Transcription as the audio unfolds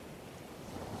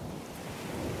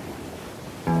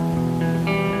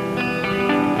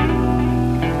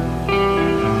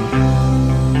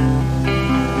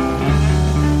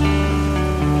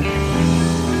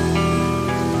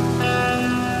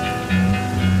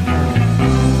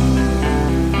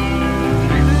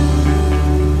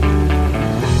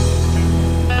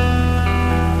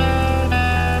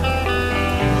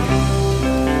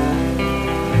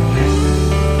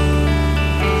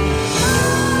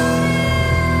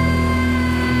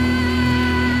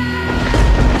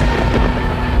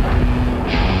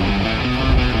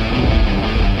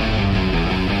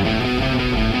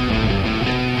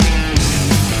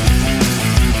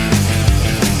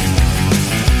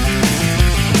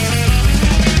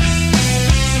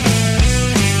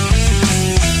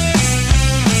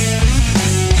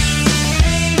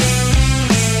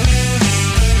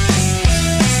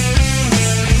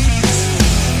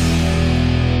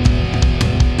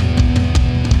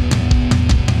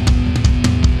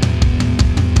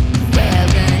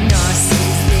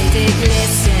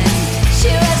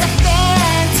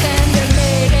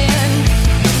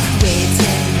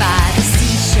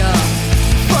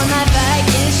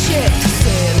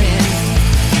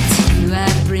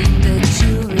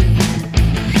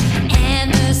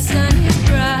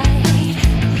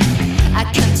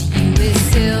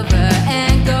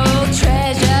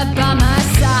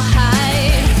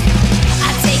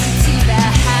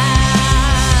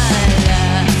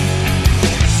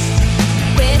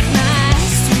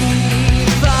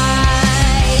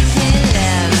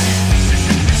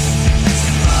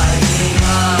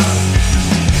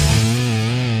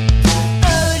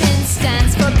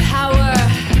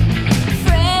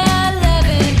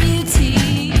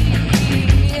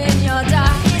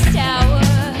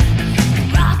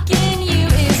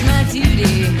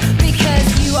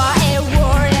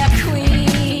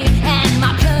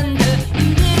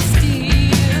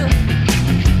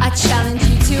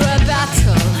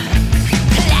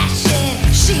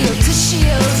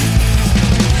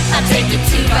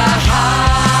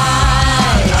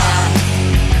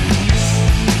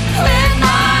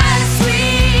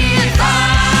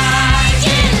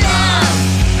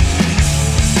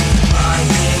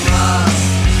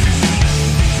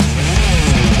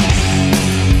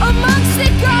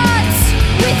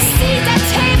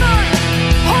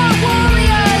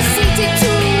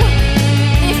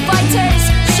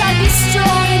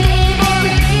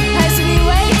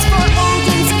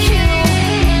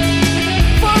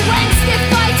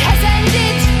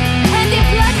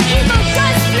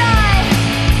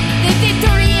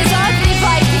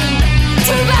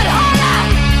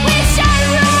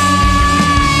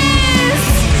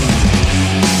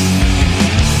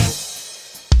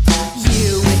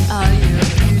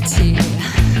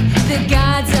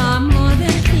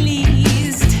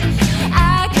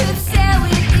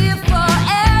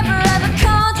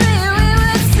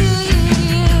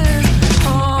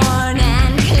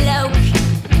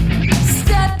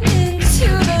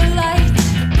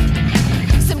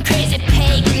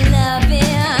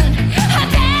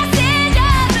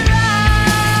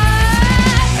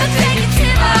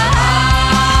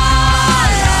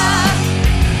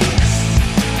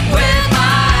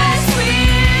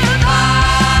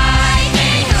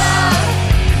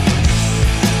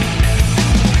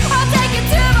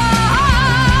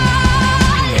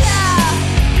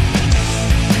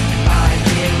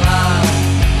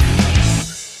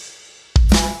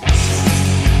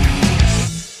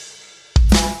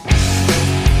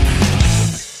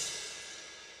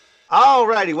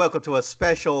Alrighty, welcome to a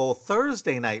special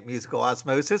Thursday night musical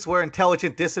osmosis where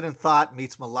intelligent dissident thought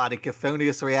meets melodic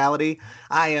euphonious reality.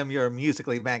 I am your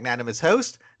musically magnanimous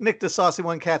host, Nick the Saucy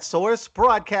One Cat Source,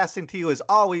 broadcasting to you as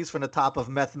always from the top of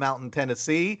Meth Mountain,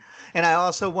 Tennessee. And I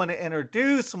also want to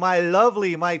introduce my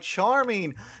lovely, my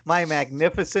charming, my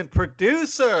magnificent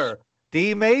producer,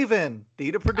 D Maven,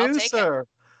 D the I'll take it. producer,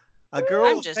 a girl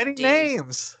I'm with just many D.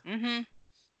 names. Mm-hmm.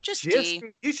 Just Just, D.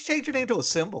 you should change your name to a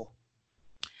symbol.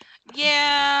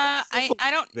 Yeah, I Symbol.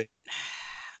 I don't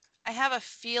I have a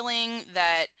feeling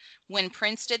that when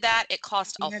Prince did that, it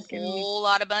cost a whole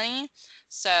lot of money.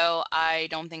 So I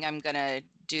don't think I'm gonna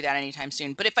do that anytime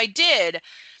soon. But if I did,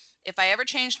 if I ever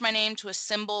changed my name to a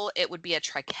symbol, it would be a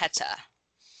triqueta.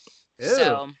 Ew.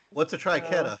 So What's a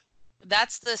trichetta?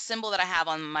 that's the symbol that I have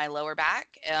on my lower back.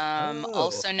 Oh,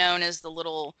 Also known as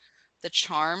the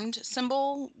charmed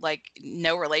symbol, like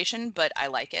no relation, but I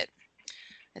like it.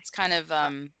 It's kind of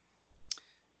I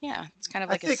yeah, it's kind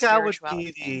of I like a think I would be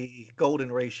spirituality thing. the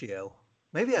golden ratio.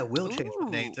 Maybe I will change my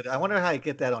name Ooh, to. I wonder how I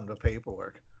get that on the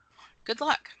paperwork good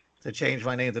luck. to change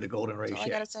my name to the golden That's all I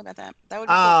ratio. gotta say about that. That would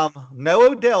be cool.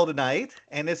 No Odell tonight,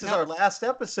 and this is Nope. our last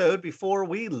episode before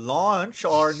we launch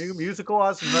our new musical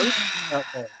osmosis.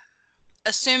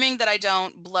 Assuming that I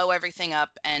don't blow everything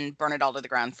up and burn it all to the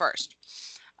ground first.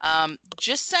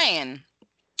 Just saying,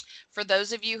 for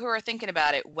those of you who are thinking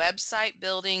about it, website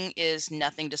building is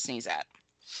nothing to sneeze at.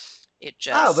 It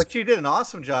Oh, just, but you did an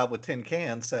awesome job with Tin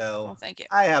Can, well, so thank you.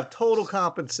 I have total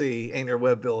competency in your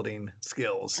web building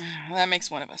skills. That makes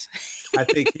one of us. I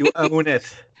think you own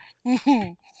it.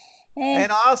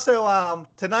 And also,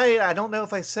 tonight, I don't know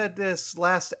if I said this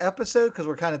last episode because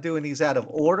we're kind of doing these out of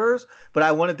orders, but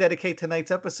I want to dedicate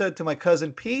tonight's episode to my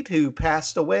cousin Pete, who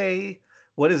passed away.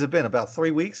 What has it been? About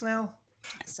 3 weeks now?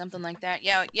 Something like that.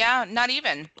 Yeah, yeah, not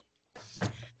even.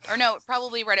 Or no,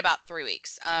 probably right about 3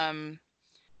 weeks.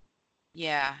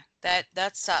 Yeah,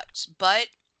 that sucked. But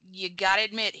you gotta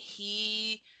admit,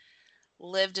 he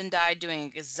lived and died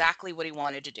doing exactly what he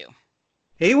wanted to do.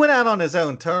 He went out on his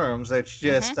own terms. It's Mm-hmm.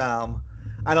 just,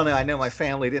 I don't know. I know my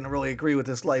family didn't really agree with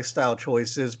his lifestyle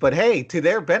choices, but hey, to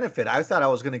their benefit, I thought I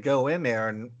was going to go in there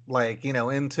and, like,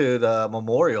 into the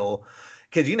memorial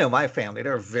because, my family,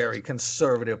 they're very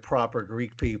conservative, proper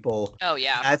Greek people. Oh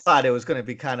yeah, I thought it was going to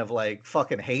be kind of like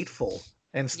fucking hateful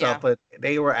and stuff, yeah. but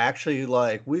they were actually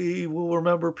like, we will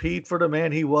remember Pete for the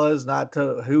man he was, not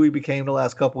to who he became the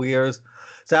last couple of years.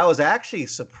 So I was actually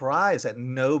surprised that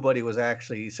nobody was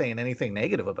actually saying anything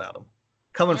negative about him.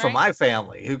 Coming from Right. my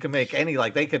family, who can make any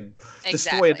like they could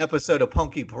destroy an Exactly. episode of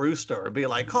Punky Brewster and be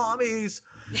like commies.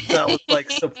 So I was like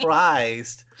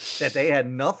surprised that they had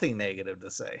nothing negative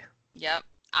to say. Yep.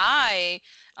 I,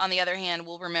 on the other hand,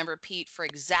 will remember Pete for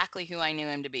exactly who I knew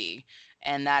him to be,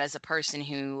 and that is a person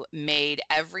who made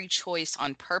every choice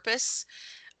on purpose.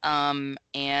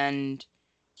 And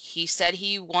he said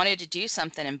he wanted to do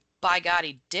something, and by God,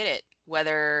 he did it.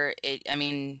 Whether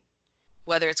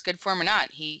it's good for him or not,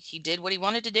 he did what he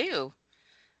wanted to do,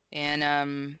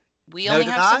 and we No only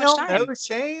have so much denial, no time.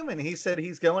 shame, and he said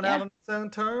he's going out Yeah, on his own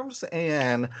terms.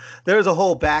 And there's a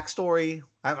whole backstory.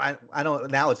 I don't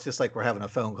now. It's just like we're having a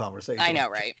phone I conversation. know,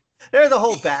 right? There's a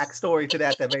whole backstory to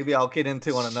that maybe I'll get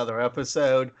into on another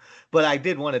episode. But I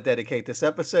did want to dedicate this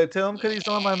episode to him because he's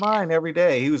on my Yeah. mind every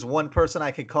day. He was one person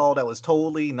I could call that was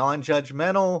totally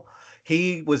non-judgmental.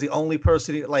 He was the only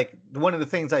person like one of the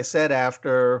things I said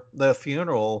after the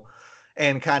funeral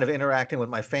and kind of interacting with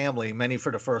my family, many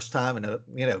for the first time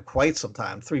in quite some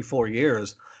time, 3 4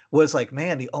 years, was like,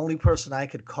 man, the only person I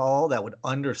could call that would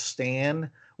understand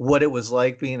what it was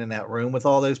like being in that room with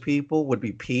all those people would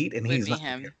be Pete, and Would he's be not here.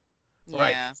 him.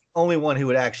 Right. Yeah. Only one who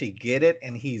would actually get it,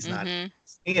 and he's not. Mhm.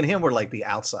 Me and him were like the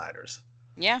outsiders.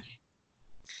 Yeah.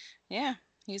 Yeah.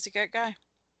 He's a good guy.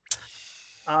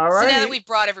 All So now that righty. we've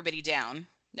brought everybody down.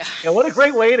 Yeah, what a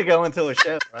great way to go into a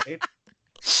show, right?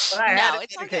 But I had No, to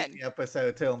it's all dedicate good. the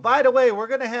episode to him. By the way, we're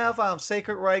gonna have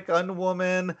Sacred Reich,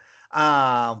 Unwoman,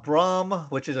 Brum,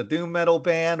 which is a doom metal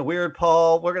band, Weird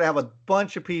Paul. We're gonna have a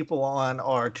bunch of people on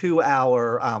our 2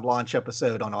 hour launch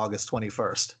episode on August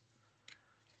 21st,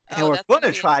 and Oh, we're that's gonna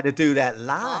gonna be try to do that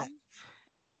live. long?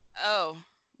 Oh,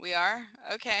 we are?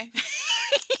 Okay.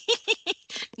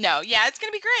 No, yeah, it's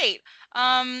gonna be great.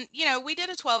 We did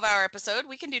a 12-hour episode.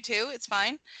 We can do two. It's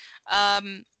fine.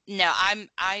 No,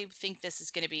 I think this is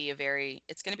gonna be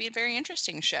it's gonna be a very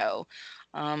interesting show.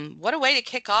 What a way to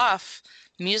kick off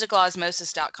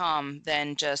musicalosmosis.com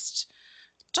than just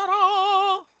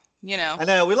ta-da! You know. I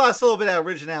know we lost a little bit of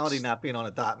originality not being on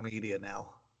a dot media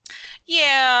now.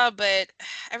 Yeah, but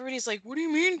everybody's like, "What do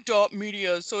you mean dot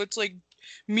media?" So it's like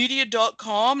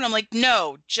media.com. And I'm like,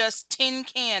 no, just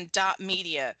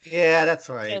tincan.media. Yeah, that's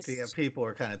right. Yeah, Just people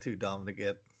are kind of too dumb to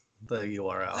get the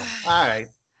URL. All right.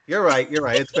 You're right. You're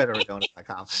right. It's better at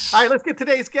donut.com. All right, let's get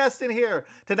today's guest in here.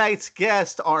 Tonight's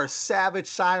guests are savage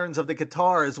sirens of the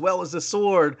guitar as well as the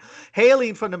sword,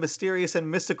 hailing from the mysterious and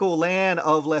mystical land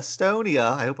of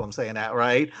Lestonia. I hope I'm saying that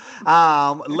right.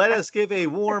 Let us give a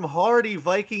warm, hearty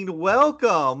Viking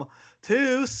welcome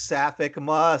to Sapphic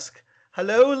Musk.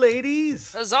 Hello,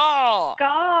 ladies. huzzah!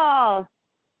 Call.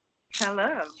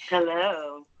 Hello.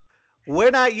 Hello.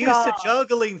 We're not used to God.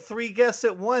 juggling three guests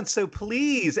at once, so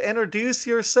please introduce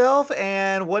yourself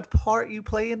and what part you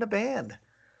play in the band.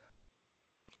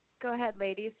 Go ahead,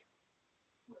 ladies.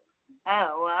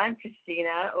 Oh, well, I'm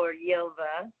Christina, or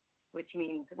Ylva, which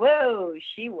means "whoa,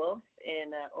 she-wolf"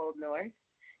 in Old Norse.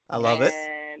 I love it.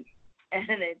 And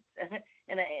it's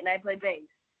and I play bass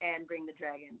and bring the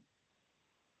dragon.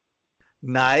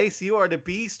 Nice. You are the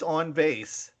beast on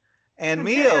bass. And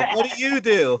Mia, what do you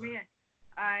do? Mia.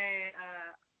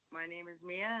 My name is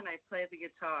Mia, and I play the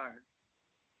guitar.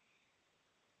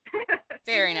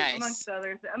 Very nice. amongst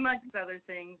other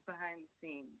things behind the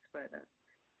scenes, but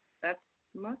that's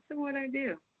most of what I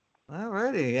do.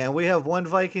 Alrighty, and we have one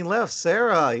Viking left.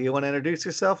 Sarah, you want to introduce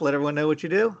yourself? Let everyone know what you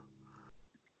do.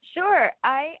 Sure.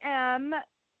 I am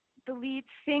the lead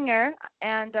singer,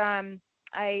 and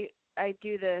I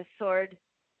do the sword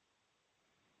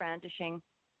brandishing.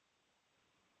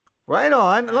 Right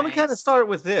on. Let me kind of Nice. start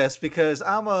with this because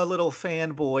I'm a little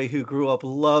fanboy who grew up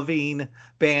loving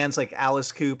bands like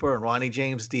Alice Cooper and Ronnie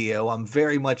James Dio. I'm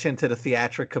very much into the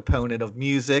theatric component of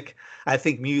music. I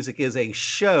think music is a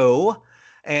show.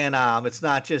 And it's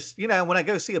not just, when I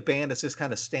go see a band that's just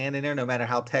kind of standing there, no matter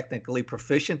how technically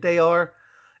proficient they are,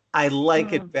 I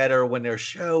like it better when they're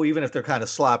show, even if they're kind of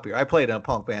sloppier. I played in a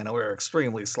punk band and we were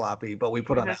extremely sloppy, but we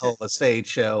put on a hell of a stage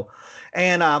show.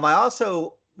 And I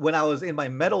also, when I was in my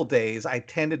metal days, I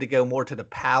tended to go more to the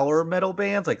power metal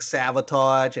bands like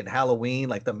Savatage and Halloween,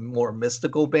 like the more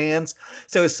mystical bands.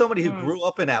 So as somebody who grew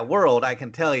up in that world, I can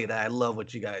tell you that I love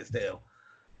what you guys do.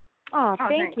 Oh,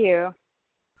 thank you.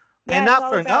 And Yeah, not it's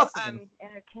all for about, nothing.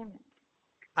 Entertainment.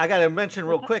 I got to mention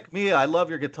real quick, Mia, I love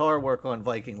your guitar work on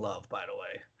Viking Love, by the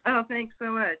way. Oh, thanks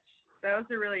so much. That was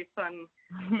a really fun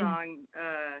song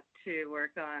to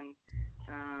work on.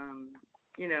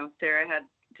 Sarah had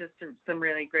just some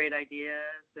really great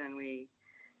ideas, and we,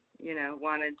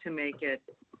 wanted to make it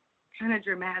kind of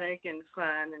dramatic and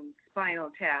fun and Spinal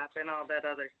Tap and all that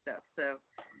other stuff. So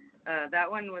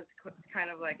that one was kind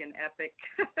of like an epic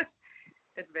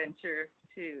adventure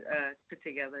to put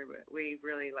together, but we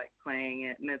really like playing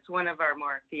it, and it's one of our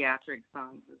more theatric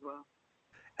songs as well.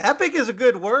 Epic is a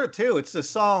good word too. It's the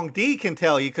song Dee can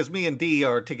tell you because me and Dee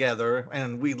are together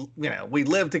and we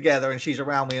live together and she's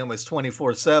around me almost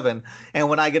 24/7. And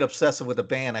when I get obsessive with a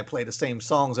band, I play the same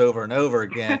songs over and over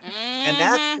again. And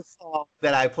that's the song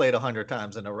that I played 100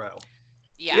 times in a row.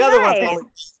 Yeah. The other one's Nice.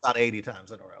 only about 80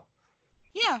 times in a row.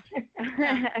 Yeah.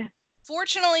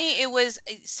 Fortunately, it was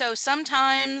so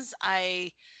sometimes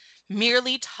I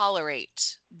merely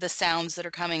tolerate the sounds that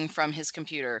are coming from his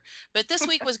computer. But this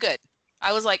week was good.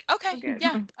 I was like, okay, Okay.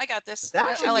 yeah, I got this. It's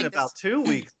actually I been like about this. 2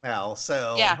 weeks now,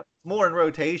 so Yeah. more in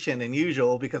rotation than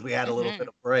usual because we had a little bit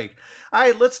of break. All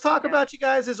right, let's talk about you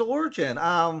guys' origin.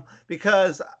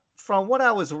 Because from what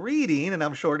I was reading, and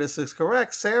I'm sure this is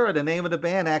correct, Sarah, the name of the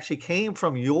band actually came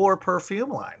from your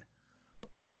perfume line.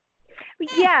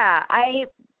 Yeah, I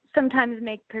sometimes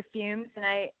make perfumes, and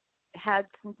I had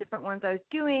some different ones I was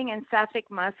doing, and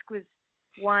Sapphic Musk was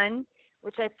one,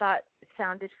 which I thought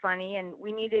sounded funny, and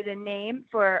we needed a name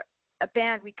for a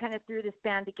band. We kind of threw this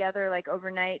band together like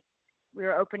overnight. We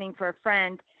were opening for a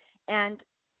friend, and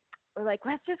we're like,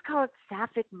 let's just call it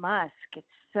Sapphic Musk. It's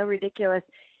so ridiculous.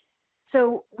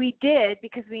 So we did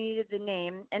because we needed the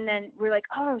name, and then we're like,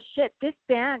 oh shit, this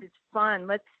band is fun.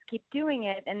 Let's keep doing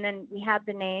it. And then we had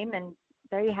the name, and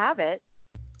there you have it.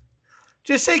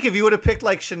 Just think if you would have picked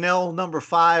like Chanel No.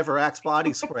 5 or Axe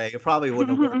body spray, it probably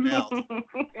wouldn't have worked out.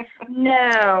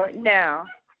 No.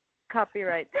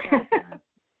 Copyright.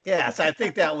 Yes, I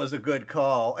think that was a good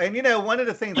call. And one of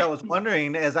the things I was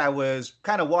wondering as I was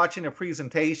kind of watching a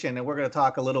presentation, and we're going to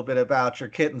talk a little bit about your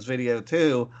Kittens video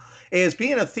too, is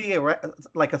being a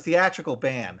theatrical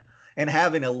band and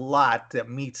having a lot that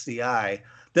meets the eye.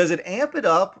 Does it amp it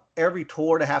up every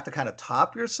tour to have to kind of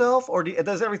top yourself, or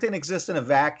does everything exist in a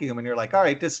vacuum and you're like, all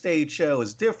right, this stage show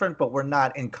is different, but we're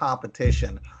not in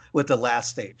competition with the last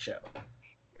stage show?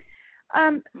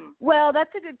 Well,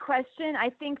 that's a good question. I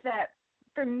think that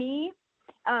for me,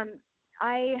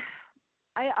 I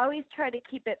always try to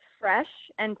keep it fresh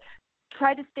and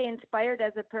try to stay inspired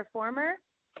as a performer.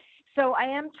 So I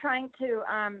am trying to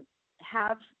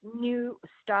have new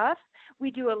stuff.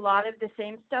 We do a lot of the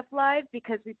same stuff live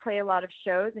because we play a lot of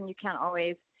shows, and you can't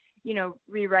always,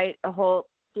 rewrite a whole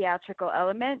theatrical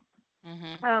element.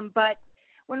 But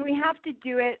when we have to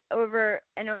do it over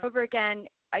and over again,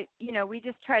 we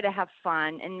just try to have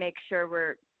fun and make sure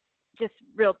we're just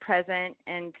real present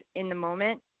and in the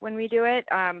moment when we do it.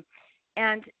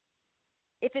 And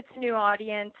if it's a new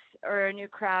audience or a new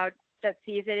crowd that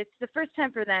sees it, it's the first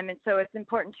time for them. And so it's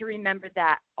important to remember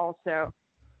that also,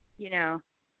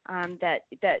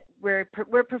 that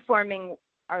we're performing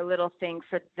our little thing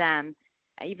for them,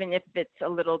 even if it's a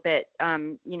little bit,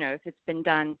 if it's been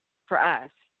done for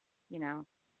us, does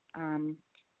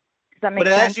that make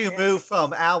But sense? as you move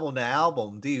from album to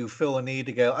album, do you feel a need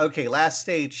to go, okay, last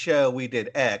stage show we did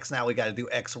X, now we got to do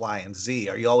X, Y, and Z?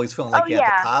 Are you always feeling like you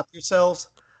have to top yourselves?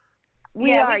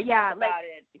 We are, we talk about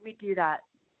it. We do that.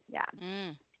 Yeah.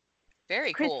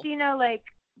 Very cool. Christina,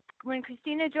 when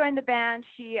Christina joined the band,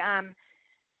 she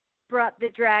brought the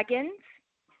dragons.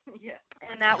 Yeah.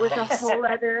 And that was a whole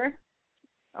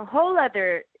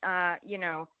other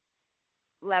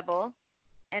level.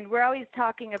 And we're always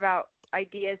talking about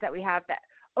ideas that we have that,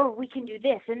 we can do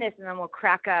this and this, and then we'll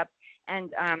crack up.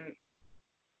 And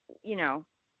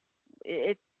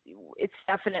it's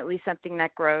definitely something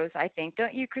that grows, I think.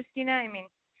 Don't you, Christina? I mean,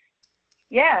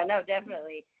 yeah, no,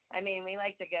 definitely. I mean, we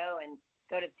like to go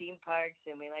to theme parks,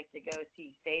 and we like to go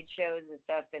see stage shows and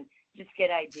stuff, and just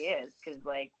get ideas, because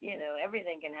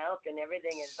everything can help, and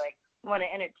everything is we want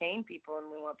to entertain people, and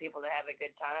we want people to have a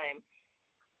good time,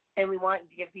 and we want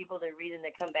to give people the reason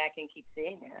to come back and keep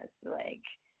seeing us.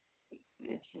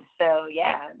 It's just, so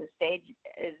yeah, the stage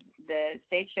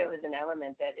show is an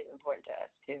element that is important to us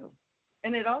too.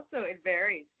 And it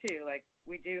varies too. Like,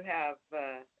 we do have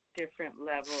different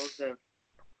levels of,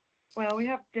 we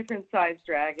have different size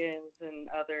dragons and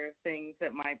other things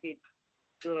that might be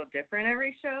a little different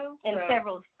every show. And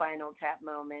several Spinal Tap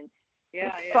moments.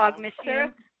 Yeah. Fog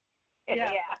machine.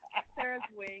 Yeah. Sarah's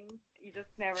wings. You just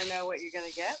never know what you're going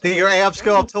to get. Do your amps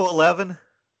go up to 11?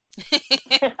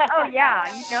 Oh,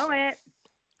 yeah. You know it.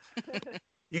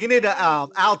 You need to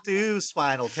outdo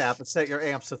Spinal Tap and set your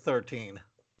amps to 13.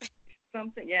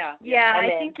 Something, yeah. Yeah, I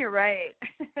think you're right.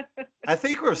 I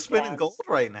think we're spinning gold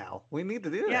right now. We need to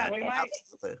do that. Yeah, we might.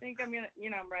 I think I'm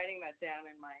I'm writing that down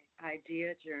in my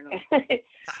idea journal.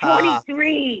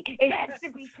 23. It has to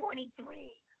be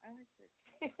 23.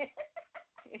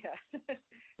 Yeah.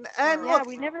 And look,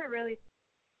 we never really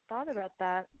thought about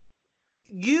that.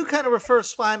 You kind of refer to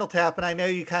Spinal Tap, and I know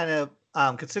you kind of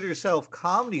consider yourself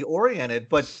comedy oriented,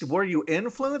 but were you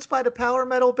influenced by the power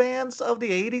metal bands of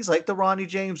the 80s, like the Ronnie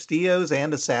James Dios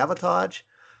and the Savatage?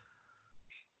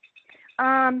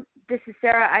 This is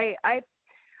Sarah.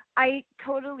 I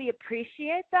totally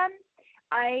appreciate them.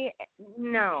 I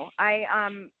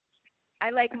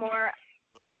like more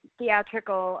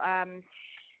theatrical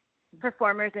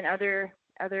performers in other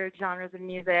genres of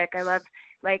music. I love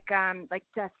like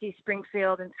Dusty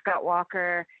Springfield and Scott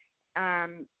Walker.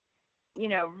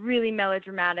 Really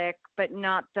melodramatic, but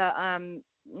not the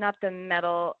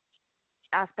metal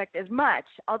aspect as much.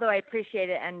 Although I appreciate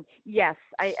it, and yes,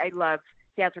 I love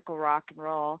theatrical rock and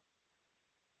roll.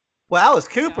 Well, Alice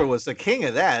Cooper was the king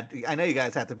of that. I know you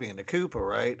guys have to be into Cooper,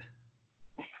 right?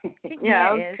 Yeah,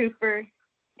 Alice Cooper.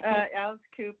 Alice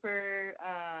Cooper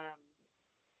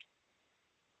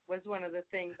was one of the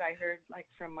things I heard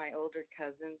from my older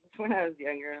cousins when I was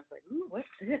younger. I was like, "Ooh, what's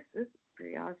this? This is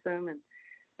pretty awesome!"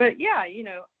 But yeah,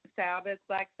 Sabbath,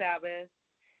 Black Sabbath.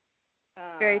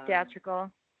 Very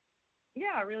theatrical.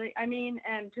 Yeah, really. I mean,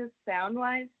 and just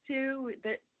sound-wise too.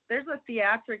 There's a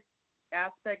theatric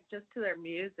aspect just to their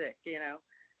music,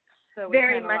 So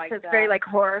very much. It's very like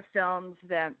horror films.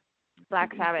 The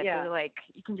Black Sabbath is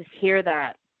you can just hear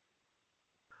that.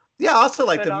 Yeah, also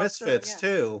like the Misfits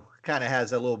too. Kind of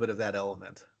has a little bit of that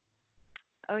element.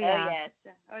 Oh yeah. Oh, yes.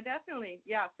 Oh, definitely.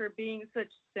 Yeah, for being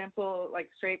such simple,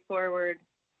 straightforward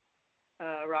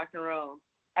rock and roll.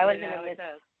 I was in a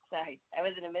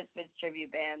Misfits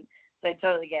tribute band, so I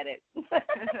totally get it.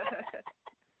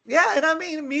 Yeah, and I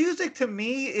mean, music to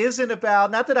me isn't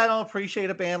about, not that I don't appreciate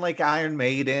a band like Iron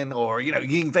Maiden or,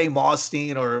 Yngwie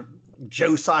Malmsteen or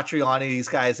Joe Satriani, these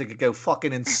guys that could go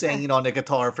fucking insane on the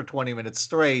guitar for 20 minutes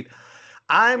straight.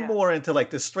 I'm more into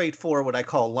the straightforward, what I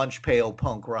call lunch pail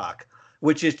punk rock,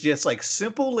 which is just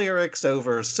simple lyrics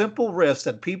over simple riffs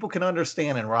that people can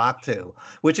understand and rock to,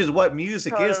 which is what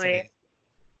music is to me.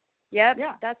 Yep,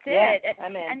 that's it.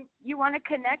 And you want to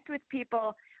connect with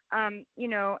people,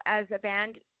 as a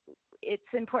band,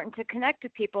 it's important to connect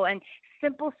with people, and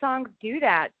simple songs do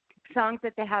that. Songs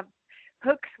that they have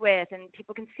hooks with, and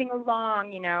people can sing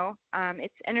along.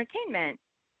 It's entertainment.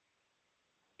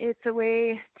 It's a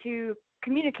way to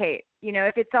communicate.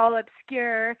 If it's all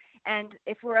obscure and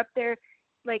if we're up there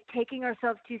like taking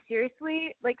ourselves too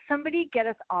seriously, like somebody get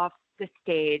us off the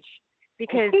stage,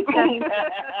 because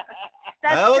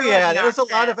that's Oh so yeah, there's a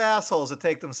lot obnoxious. of assholes that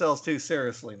take themselves too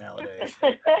seriously nowadays.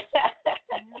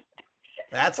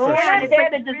 That's Well, for we're not sure. there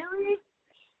to just Really?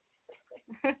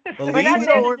 we're Believe not it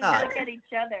there or to just not. look at each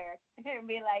other and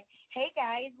be like, "Hey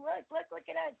guys, look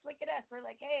at us, look at us." We're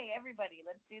like, "Hey everybody,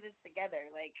 let's do this together."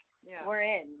 Like Yeah. we're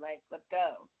in. Like let's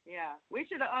go. Yeah. We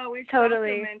should also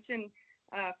Totally. mention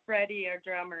Freddie, our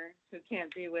drummer, who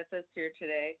can't be with us here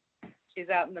today. She's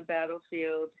out in the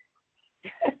battlefield.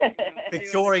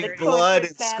 Victoria The blood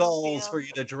and corporate skulls for battlefield.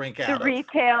 you to drink The out of.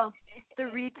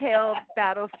 retail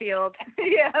battlefield,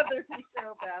 Yeah, the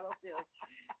retail battlefield.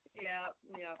 Yeah.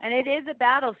 and it is a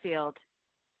battlefield.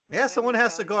 Yeah, someone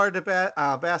has to guard the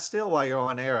Bastille while you're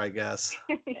on air, I guess.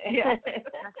 Yeah.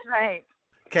 That's right.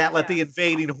 Can't let Yeah. the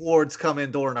invading hordes come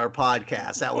in during our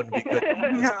podcast. That wouldn't be good for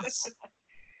No. business.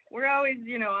 We're always,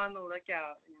 on the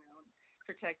lookout,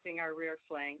 protecting our rear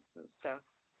flanks and stuff.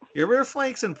 Your rear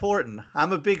flank's important.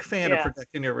 I'm a big fan of Yeah.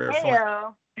 protecting your rear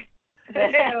flank.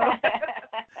 Heyo.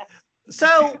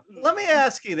 So let me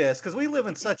ask you this, because we live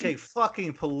in such a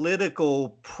fucking political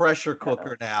pressure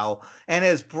cooker now, and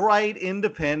as bright,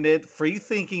 independent,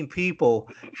 free-thinking people,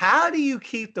 how do you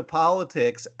keep the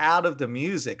politics out of the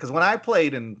music? Because when I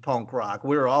played in punk rock,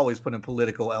 we were always putting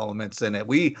political elements in it.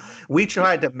 We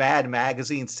tried to Mad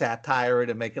Magazine satire it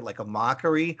and make it like a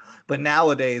mockery, but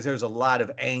nowadays there's a lot of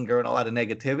anger and a lot of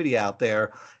negativity out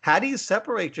there. How do you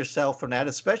separate yourself from that,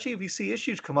 especially if you see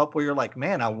issues come up where you're like,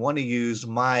 man, I want to use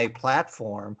my platform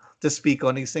to speak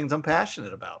on these things I'm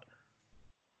passionate about?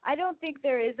 I don't think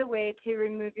there is a way to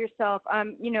remove yourself.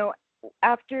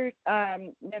 After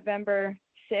November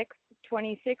 6th,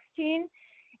 2016,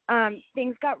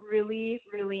 things got really,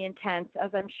 really intense, as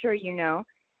I'm sure you know.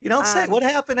 You don't say. What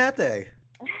happened that day?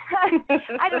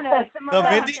 I don't know. Some The of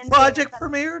Mindy us- Project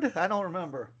premiered? I don't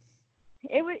remember.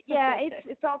 It was, yeah.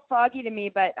 It's all foggy to me,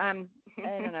 but I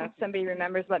don't know. If somebody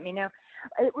remembers, let me know.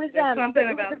 It was There's something it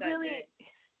was about a that really, day.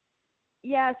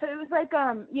 yeah. So it was like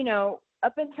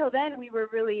up until then we were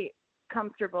really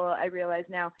comfortable. I realize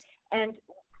now, and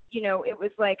it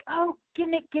was like, oh,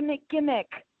 gimmick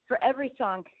for every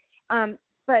song.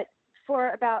 But for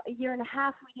about a year and a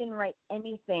half, we didn't write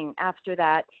anything after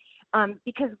that,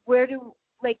 because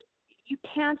you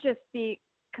can't just be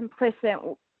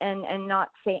complicit and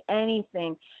not say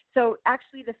anything. So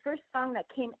actually the first song that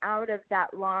came out of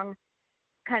that long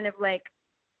kind of like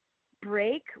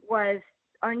break was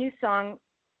our new song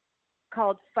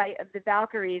called Fight of the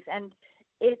Valkyries, and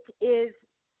it is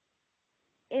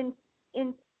in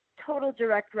total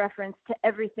direct reference to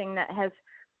everything that has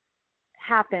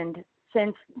happened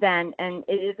since then, and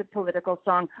it is a political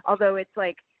song, although it's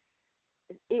like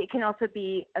it can also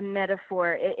be a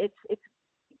metaphor. It's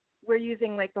we're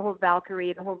using like the whole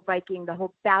Valkyrie, the whole Viking, the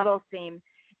whole battle theme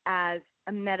as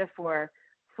a metaphor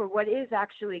for what is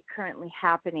actually currently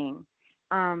happening.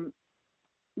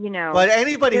 But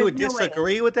anybody who would there's no way.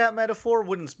 disagree with that metaphor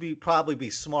wouldn't probably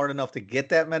be smart enough to get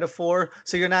that metaphor.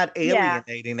 So you're not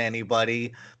alienating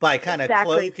anybody by kind of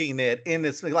cloaking it in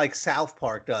this, like South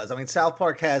Park does. I mean, South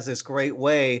Park has this great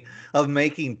way of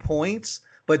making points,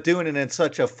 but doing it in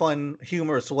such a fun,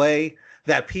 humorous way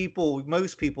that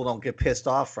most people don't get pissed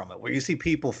off from it. Where you see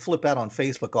people flip out on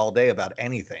Facebook all day about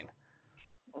anything.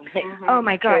 Oh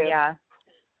my God, yeah.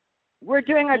 We're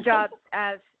doing our jobs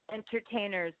as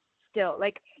entertainers still.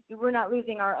 Like, we're not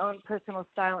losing our own personal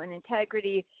style and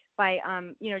integrity by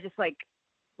just like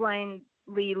blindly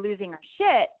losing our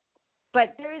shit.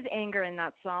 But there is anger in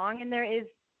that song, and there is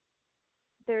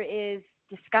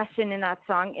discussion in that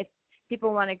song. If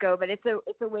people want to go, but it's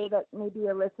a way that maybe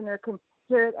a listener can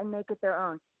hear it and make it their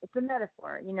own. It's a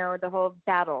metaphor, the whole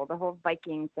battle, the whole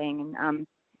Viking thing,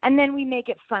 and then we make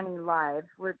it funny live.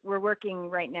 We're working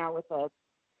right now with a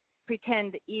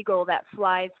pretend eagle that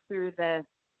flies through the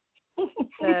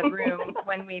room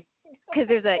because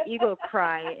there's an eagle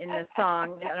cry in the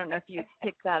song. I don't know if you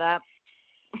picked that up.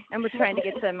 And we're trying to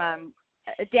get some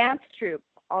a dance troupe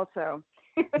also.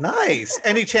 Nice.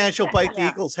 Any chance you'll bite the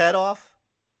eagle's head off?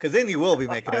 Because then you will be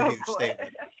making a huge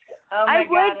statement. Oh my I God,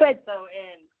 would, but I'm so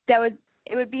in.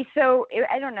 It would be so.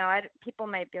 I don't know. People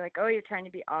might be like, "Oh, you're trying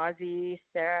to be Aussie,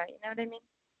 Sarah." You know what I mean?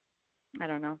 I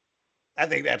don't know. I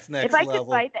think that's next if I level. could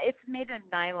bite that, it's made of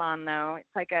nylon though. It's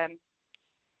like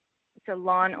it's a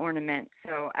lawn ornament.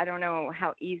 So I don't know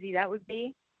how easy that would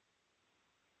be.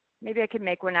 Maybe I could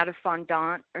make one out of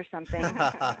fondant or something.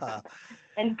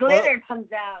 And glitter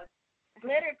comes out.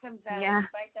 glitter comes out Yeah. and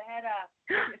bites the head off.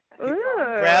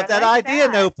 Ooh, Grab that I like idea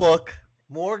that. notebook.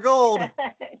 More gold. All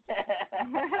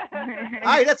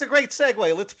right, that's a great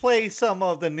segue. Let's play some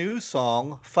of the new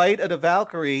song, Fight of the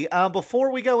Valkyrie.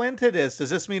 Before we go into this, does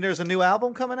this mean there's a new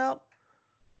album coming out?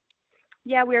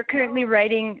 Yeah, we're currently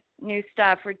writing new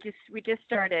stuff. We just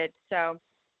started, so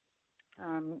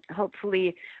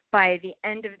hopefully by the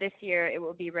end of this year it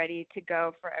will be ready to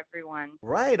go for everyone.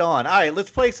 Right on. All right,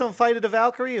 let's play some Fight of the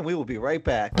Valkyrie, and we will be right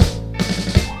back.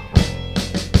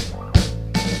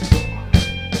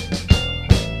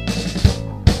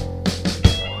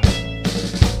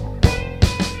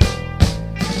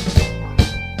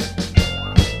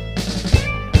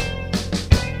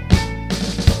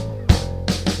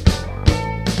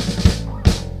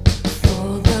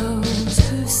 For those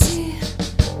who see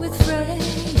with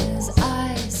Freya's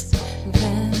eyes,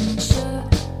 venture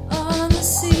on the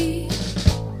sea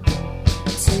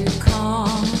to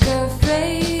conquer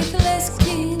faithless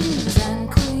kings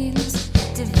and queens,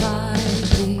 divide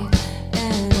the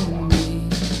enemy.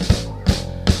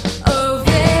 Oh,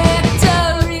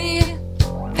 victory,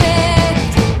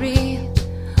 victory,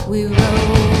 we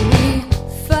roll, we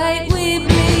fight, we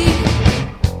bleed,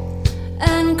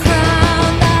 and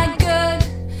crown that good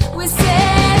with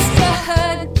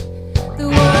sisterhood, the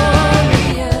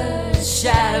warriors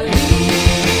shall lead.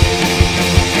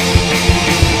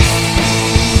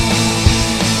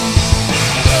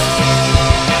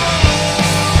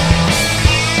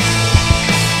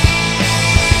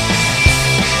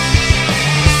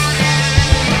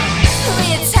 We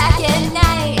attack at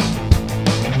night,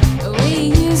 we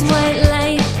use white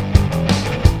light.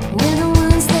 We're the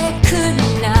ones that could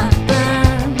not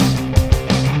burn.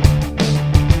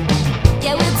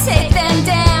 Yeah, we'll take them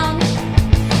down.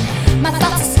 My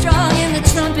thoughts are strong and the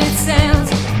trumpet sounds.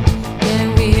 Yeah,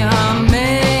 we are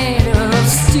made of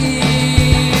steel.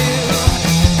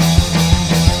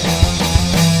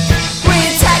 We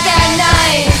attack at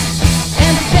night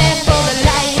and prepare for the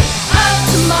light of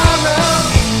tomorrow.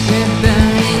 We're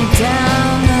burning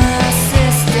down the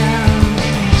system.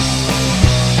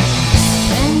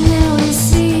 And now we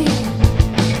see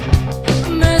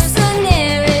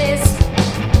mercenaries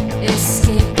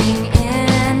escaping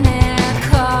in their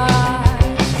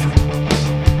cars.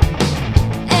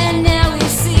 And now we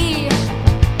see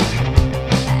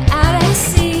out at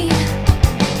sea.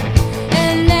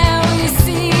 And now we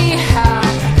see how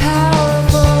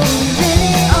powerful we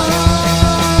really are.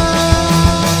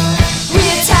 We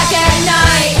attack at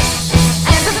night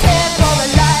and prepare for the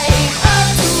light of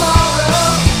tomorrow.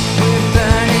 We're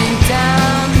burning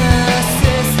down the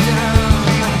system.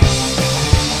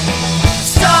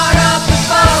 Start up the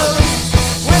boat.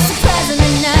 We're suppressing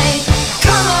the night.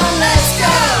 Come on, let's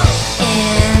go.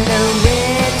 In the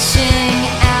witching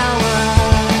hour.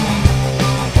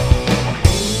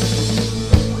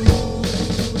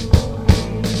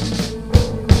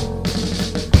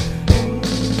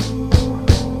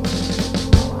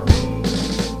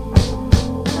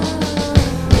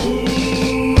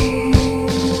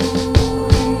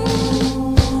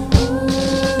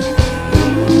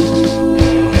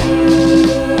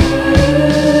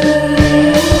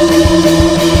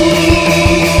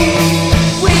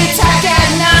 We attack at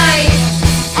night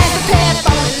and prepare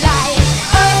for the light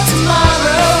of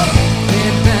tomorrow.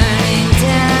 We're burning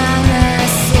down the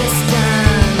system.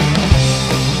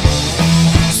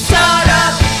 Start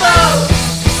up the boat.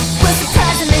 We're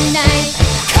surprising the night.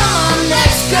 Come on,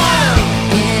 let's go.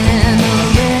 In the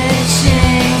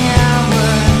witching hour.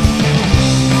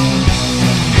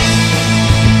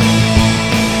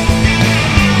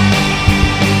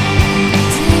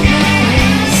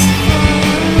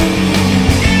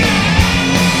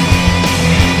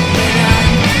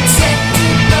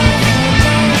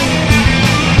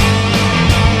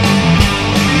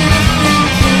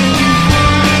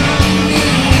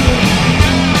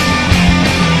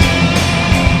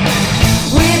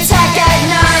 We attack at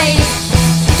night.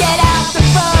 Get out the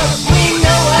boat. We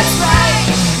know what's right.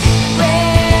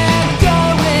 We're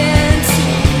going to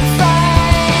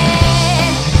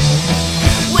fight.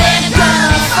 We're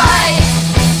gonna fight.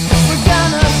 We're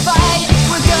gonna fight.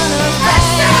 We're gonna fight. Fight,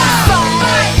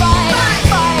 fight,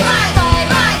 fight,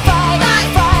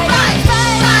 fight,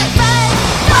 fight, fight,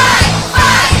 fight,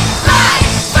 fight, fight,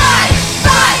 fight, fight,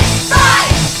 fight,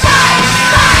 fight,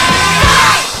 fight,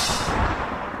 fight.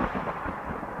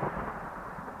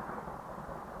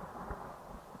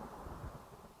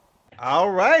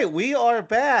 All right, we are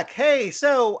back. Hey,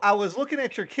 so I was looking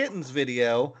at your kittens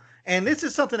video, and this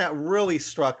is something that really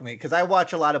struck me because I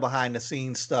watch a lot of behind the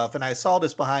scenes stuff, and I saw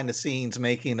this behind the scenes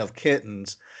making of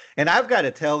kittens. And I've got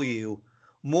to tell you,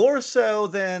 more so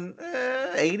than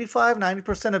 85,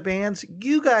 90% of bands,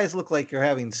 you guys look like you're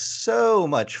having so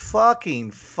much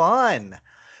fucking fun.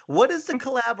 What is the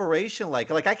collaboration like?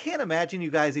 Like, I can't imagine you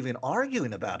guys even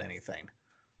arguing about anything.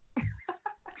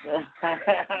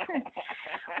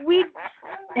 We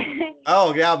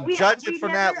Oh, yeah, I'm we judging we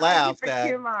from never that laugh.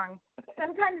 argue for too long.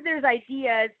 Sometimes there's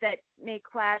ideas that may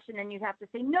clash, and then you have to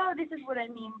say, no, this is what I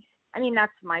mean. I mean,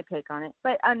 that's my take on it.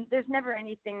 But there's never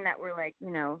anything that we're like,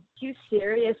 too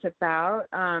serious about.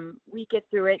 We get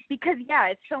through it because, yeah,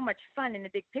 it's so much fun in the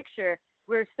big picture.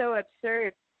 We're so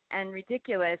absurd and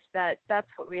ridiculous that that's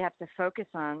what we have to focus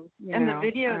on. And the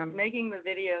videos, making the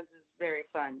videos is very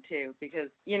fun too, because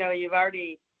you've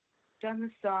already done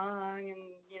the song and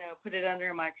put it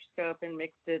under a microscope and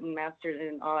mixed it and mastered it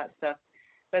and all that stuff.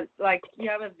 But like you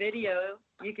have a video,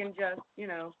 you can just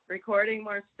recording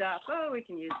more stuff. Oh, we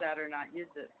can use that or not use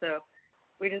it. So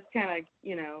we just kind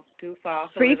of goof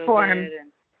off a little Freeform. bit,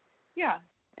 and yeah,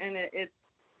 and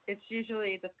it's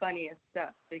usually the funniest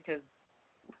stuff because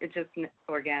it's just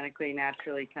organically,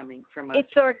 naturally coming from us. It's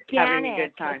having a organic.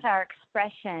 good time. It's our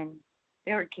expression.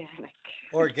 Organic.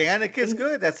 Organic is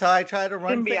good. That's how I try to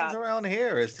run things Symbiotic. around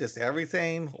here. It's just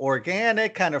everything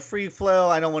organic, kind of free flow.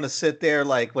 I don't want to sit there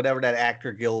like whatever that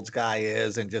Actor Guilds guy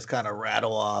is and just kind of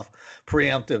rattle off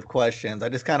preemptive questions. I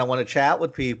just kind of want to chat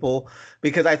with people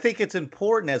because I think it's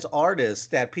important as artists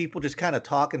that people just kind of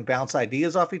talk and bounce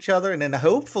ideas off each other. And then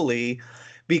hopefully,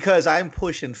 because I'm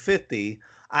pushing 50,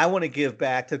 I want to give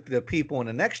back to the people in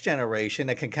the next generation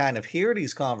that can kind of hear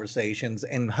these conversations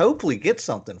and hopefully get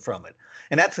something from it.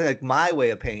 And that's like my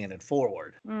way of paying it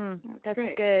forward. That's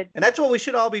Great. good. And that's what we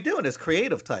should all be doing as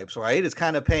creative types, right? Is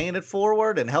kind of paying it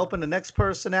forward and helping the next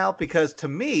person out. Because to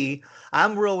me,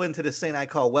 I'm real into this thing I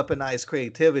call weaponized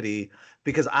creativity,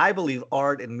 because I believe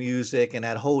art and music and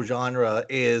that whole genre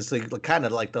is kind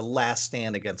of like the last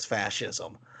stand against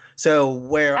fascism. So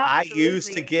where I used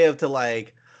to Absolutely. give to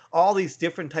like all these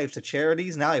different types of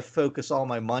charities, now I focus all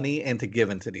my money into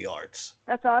giving to the arts.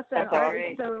 That's awesome. That's Art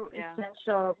great. is so Yeah.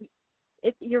 essential.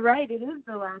 You're right. It is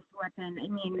the last weapon. I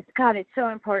mean, God, it's so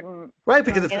important. Right,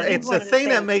 because And I think it's one the of the thing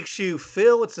that things- makes you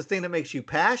feel, it's the thing that makes you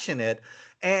passionate.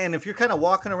 And if you're kind of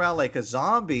walking around like a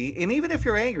zombie, and even if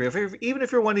you're angry, even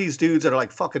if you're one of these dudes that are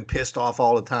like fucking pissed off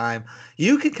all the time,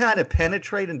 you can kind of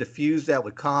penetrate and diffuse that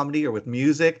with comedy or with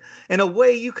music in a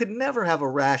way you could never have a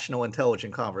rational,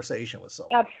 intelligent conversation with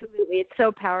someone. Absolutely. It's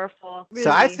so powerful.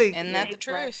 So I Really. think Isn't that the It's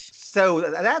like- truth? so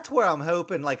that's where I'm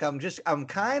hoping, like, I'm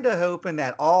kind of hoping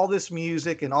that all this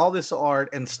music and all this art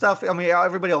and stuff, I mean,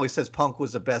 everybody always says punk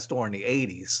was the best during the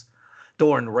 80s,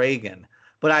 during Reagan.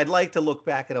 But I'd like to look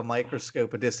back at a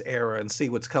microscope at this era and see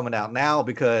what's coming out now,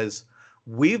 because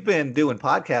we've been doing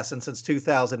podcasting since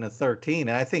 2013.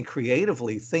 And I think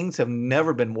creatively, things have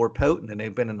never been more potent than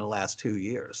they've been in the last 2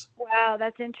 years. Wow,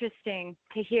 that's interesting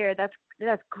to hear. That's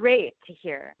great to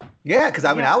hear. Yeah, because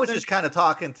I mean, Yeah, I was there's- just kind of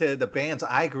talking to the bands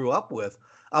I grew up with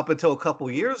up until a couple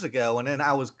years ago, and then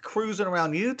I was cruising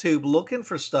around YouTube looking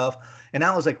for stuff, and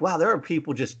I was like, wow, there are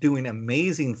people just doing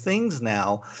amazing things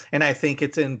now, and I think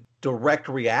it's in direct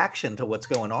reaction to what's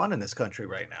going on in this country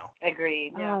right now.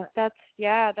 Agreed. Oh,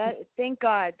 thank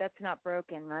God that's not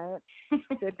broken, right?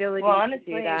 The ability Well, to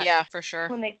honestly, do that. Yeah, for sure.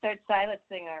 When they start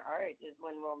silencing our art is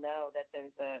when we'll know that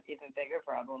there's a even bigger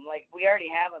problem. Like, we already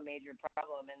have a major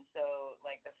problem, and so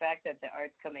like the fact that the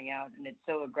art's coming out and it's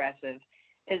so aggressive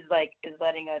is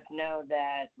letting us know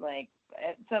that like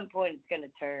at some point it's going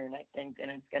to turn, I think, and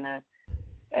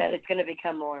it's going to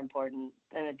become more important,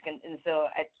 and so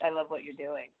I love what you're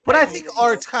doing. But I really think do.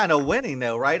 art's kind of winning,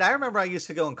 though, right? I remember I used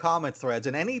to go in comment threads,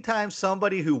 and anytime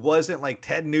somebody who wasn't like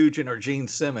Ted Nugent or Gene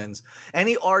Simmons,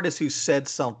 any artist who said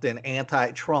something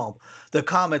anti-Trump, the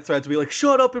comment threads would be like,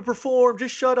 shut up and perform,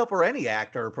 just shut up, or any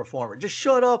actor or performer, just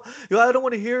shut up. I don't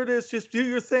want to hear this, just do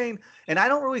your thing. And I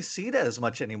don't really see that as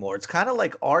much anymore. It's kind of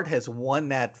like art has won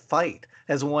that fight,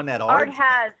 has won that Art argument.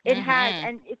 has. It Mhm. has.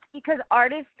 And it's because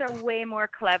artists are way more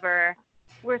clever.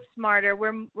 We're smarter.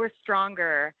 We're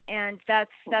stronger. And that's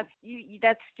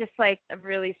just like a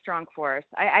really strong force,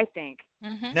 I think.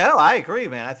 Hmm. No, I agree,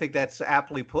 man. I think that's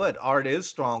aptly put. Art is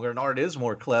stronger and art is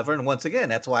more clever. And once again,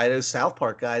 that's why those South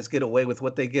Park guys get away with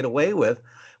what they get away with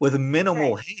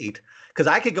minimal hate. Because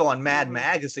I could go on Mad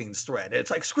Magazine's thread. It's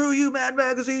like, screw you, Mad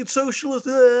Magazine, socialist.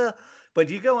 But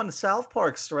you go on the South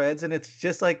Park's threads, and it's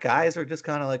just like guys are just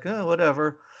kind of like, oh,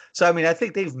 whatever. So, I mean, I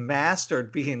think they've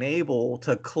mastered being able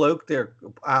to cloak their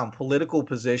political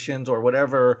positions or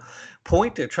whatever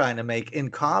point they're trying to make in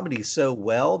comedy so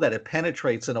well that it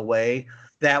penetrates in a way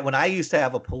that when I used to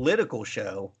have a political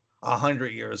show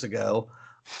 100 years ago,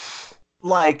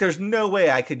 Like, there's no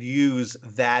way I could use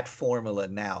that formula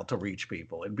now to reach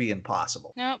people. It'd be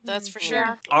impossible. Nope, that's for Yeah.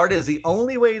 sure. Art is the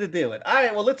only way to do it. All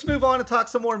right, well, let's move on and talk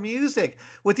some more music.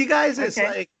 With you guys, it's Okay.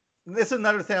 like, this is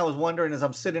another thing I was wondering as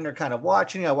I'm sitting there kind of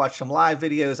watching. I watch some live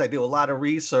videos. I do a lot of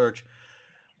research.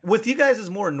 With you guys'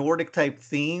 more Nordic type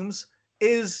themes,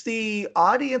 is the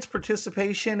audience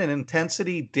participation and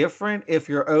intensity different if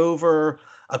you're over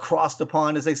across the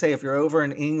pond, as they say, if you're over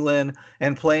in England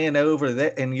and playing over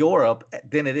in Europe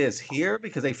than it is here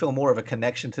because they feel more of a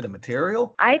connection to the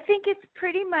material? I think it's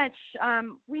pretty much,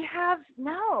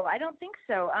 no, I don't think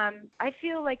so. I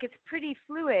feel like it's pretty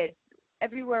fluid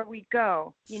everywhere we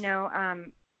go. You know,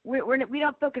 we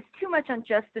don't focus too much on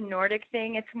just the Nordic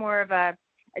thing. It's more of a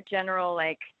general,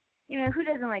 like, you know, who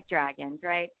doesn't like dragons,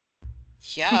 right?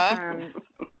 Yeah.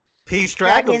 Peach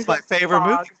Dragon was Dragons my and favorite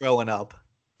movie frogs. growing up.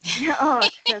 Oh,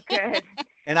 it's so good.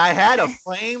 And I had a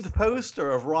framed poster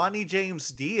of Ronnie James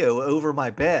Dio over my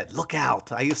bed. Look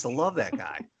out. I used to love that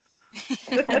guy.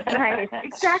 That's nice.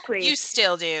 Exactly. You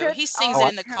still do. Just He sings all it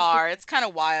in the car. It's kind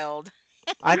of wild.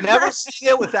 I never see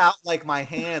it without like my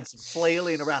hands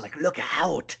flailing around, like, look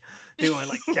out, doing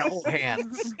like devil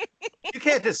hands. You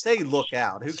can't just say look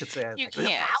out. Who could say it? You Like, "Look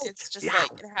can't. out." It's just Yeah.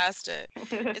 like it has to.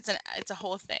 It's a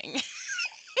whole thing.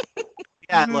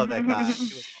 Yeah, I love that guy. He was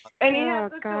awesome. And he Oh,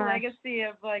 has such a gosh. legacy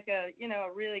of like a, you know,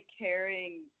 a really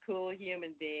caring, cool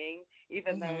human being,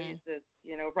 even though Mhm. he's this,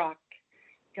 you know, rock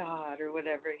god or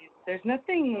whatever. There's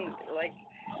nothing like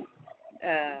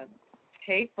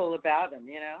hateful about him,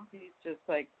 you know? He's just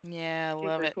like Yeah, I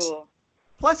love super it. cool.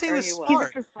 Plus, he Or was he was. He's a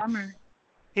smart. performer.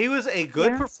 He was a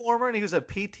good Yeah. performer, and he was a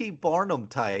P.T. Barnum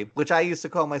type, which I used to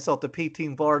call myself the P.T.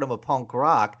 Barnum of punk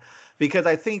rock, because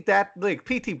I think that, like,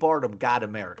 P.T. Barnum got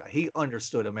America. He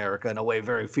understood America in a way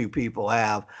very few people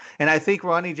have. And I think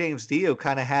Ronnie James Dio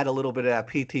kind of had a little bit of that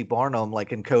P.T. Barnum,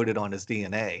 like, encoded on his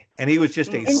DNA. And he was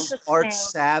just a Interesting. smart,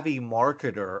 savvy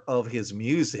marketer of his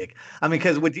music. I mean,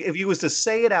 because if you was to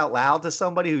say it out loud to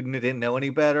somebody who didn't know any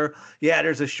better, yeah,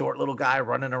 there's a short little guy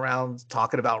running around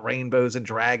talking about rainbows and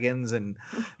dragons and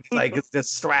like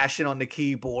just thrashing on the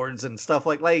keyboards and stuff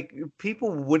like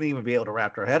people wouldn't even be able to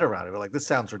wrap their head around it. They're like, this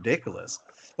sounds ridiculous.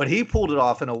 But he pulled it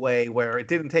off in a way where it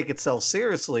didn't take itself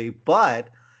seriously, but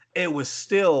it was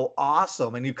still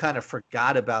awesome. And you kind of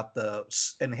forgot about the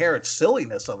inherent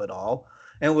silliness of it all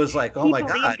and was like, oh He my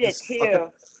God. believed it this too.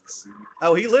 fucking-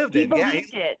 Oh, he lived He it. Yeah,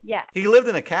 believed it. Yeah. he lived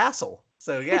in a castle.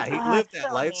 So yeah, he Oh, lived it's that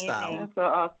so lifestyle. amazing. That's so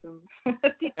awesome.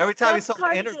 Every time he That's saw an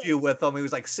part of interview it. with him, he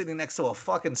was like sitting next to a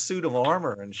fucking suit of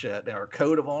armor and shit, or a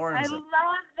coat of I arms. love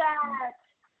that.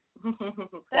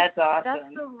 That's That's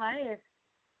awesome. the life.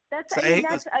 That's So I mean, he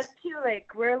that's was- us too. Like,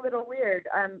 we're a little weird.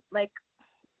 Like,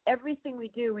 everything we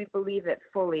do, we believe it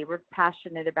fully. We're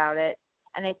passionate about it,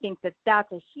 and I think that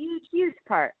that's a huge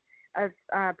part of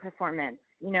performance.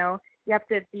 You know, you have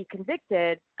to be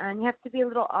convicted, and you have to be a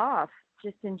little off,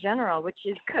 just in general, which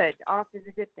is good. Off is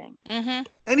a good thing. Mm-hmm.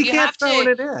 And he You can't have phone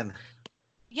to- it in.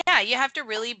 Yeah, you have to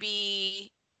really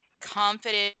be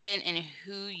confident in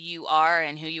who you are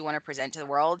and who you want to present to the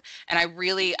world. And I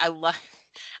love.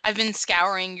 I've been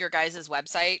scouring your guys'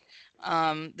 website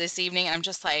this evening, and I'm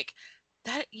just like,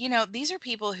 that. You know, these are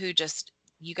people who just.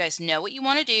 You guys know what you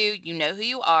want to do. You know who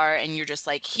you are, and you're just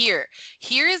like, here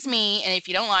is me. And if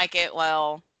you don't like it,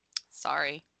 well,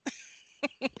 sorry.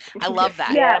 I love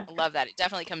that. Yeah. I love that. It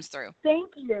definitely comes through. Thank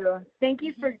you. Thank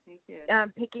you for Thank you.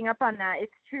 picking up on that.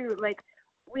 It's true. Like,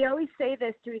 we always say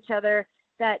this to each other,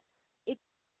 that it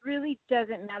really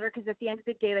doesn't matter, because at the end of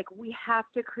the day, like, we have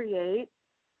to create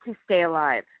to stay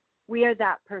alive. We are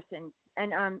that person,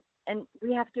 and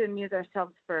we have to amuse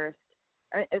ourselves first,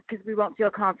 because we won't feel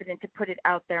confident to put it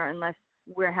out there unless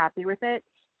we're happy with it.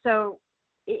 So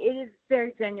it is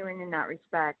very genuine in that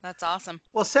respect. That's awesome.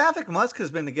 Well, Sapphic Musk has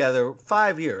been together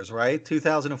 5 years, right?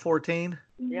 2014.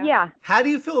 Yeah. Yeah. How do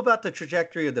you feel about the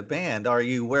trajectory of the band? Are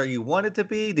you where you wanted to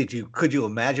be? Could you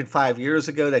imagine 5 years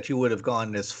ago that you would have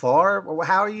gone this far? Or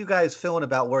how are you guys feeling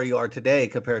about where you are today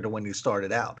compared to when you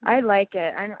started out? I like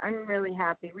it. I'm really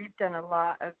happy. We've done a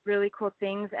lot of really cool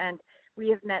things, and we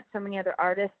have met so many other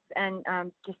artists, and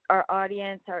just our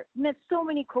audience, met so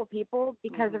many cool people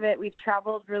because of it. We've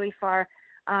traveled really far,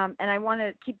 and I want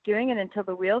to keep doing it until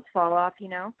the wheels fall off, you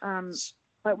know.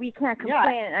 But we can't Yeah.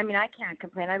 complain. I mean, I can't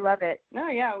complain. I love it. No,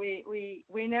 yeah, we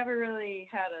never really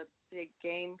had a big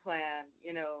game plan.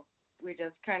 You know, we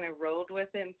just kind of rolled with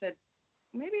it and said,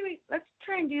 maybe let's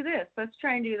try and do this, let's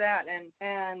try and do that,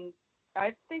 and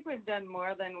I think we've done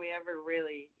more than we ever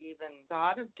really even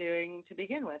thought of doing to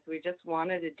begin with. We just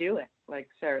wanted to do it, like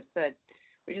Sarah said.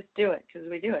 We just do it because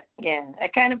we do it. Yeah, I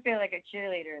kind of feel like a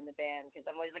cheerleader in the band because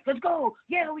I'm always like, let's go.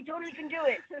 Yeah, we totally can do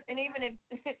it. And even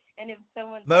if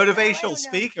someone's like, "Oh, I Motivational don't know."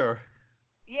 speaker.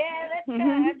 Yeah, let's go.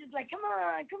 I'm just like, come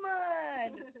on.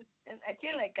 And I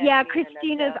feel like that's Yeah, me in a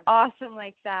Christina's nutshell. awesome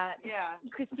like that. Yeah.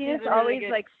 Christina's She's a really always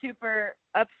good- like super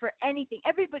up for anything.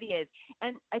 Everybody is.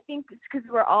 And I think it's because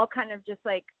we're all kind of just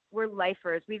like, we're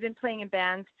lifers. We've been playing in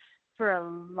bands for a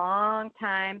long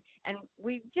time and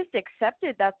we just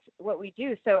accepted that's what we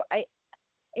do. So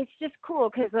it's just cool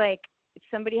because like if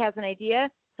somebody has an idea,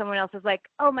 someone else is like,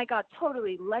 oh my God,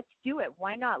 totally, let's do it.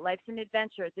 Why not? Life's an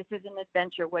adventure. This is an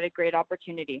adventure. What a great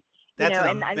opportunity. That's an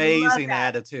and I love amazing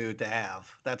that. attitude to have.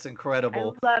 That's I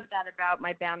incredible. love that about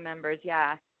my band members.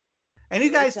 Yeah. And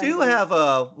you guys It's do have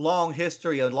a long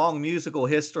history, a long musical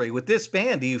history. With this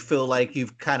band, do you feel like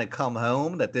you've kind of come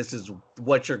home, that this is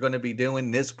what you're going to be doing,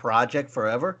 this project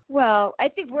forever? Well, I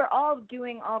think we're all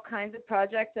doing all kinds of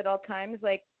projects at all times.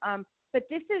 Like, but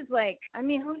this is like, I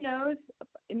mean, who knows?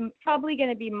 It's probably going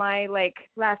to be my like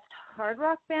last hard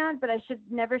rock band, but I should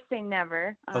never say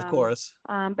never. Of course.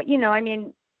 But you know, I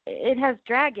mean, it has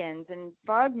dragons and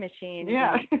fog machines.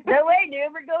 Yeah. and- No way,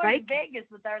 dude. We're going Right? to Vegas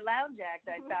with our lounge act,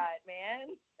 I thought, man.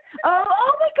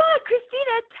 oh my God,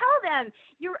 Christina, tell them.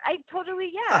 I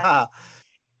totally, yeah.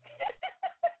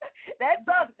 That's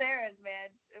all Sarah's, man.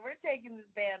 We're taking this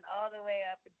band all the way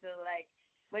up until like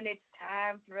when it's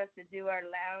time for us to do our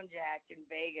lounge act in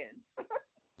Vegas.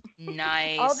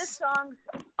 Nice. All the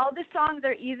songs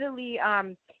are easily,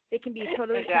 they can be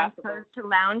totally Adaptable. transferred to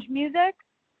lounge music.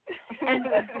 And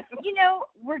you know,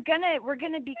 we're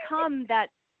gonna become that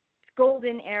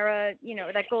golden era, you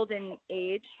know, that golden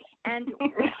age, and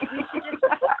we should just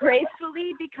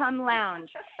gracefully become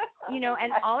lounge, you know,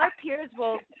 and all our peers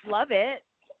will love it.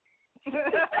 So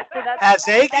As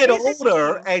they that get is the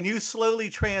older thing. and you slowly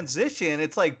transition,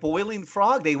 it's like boiling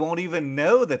frog. They won't even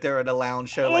know that they're at a lounge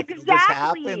show. Like it'll just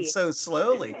happen Exactly. so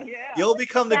slowly. Yeah. You'll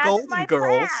become the That's Golden my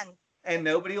Girls, plan. and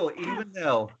nobody will even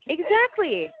know.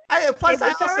 Exactly. Plus, I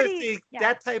It's also already- think yeah.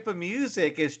 that type of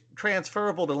music is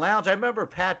transferable to lounge. I remember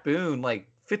Pat Boone, like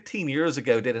 15 years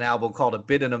ago, did an album called A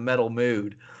Bit in a Metal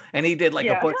Mood. And he did like a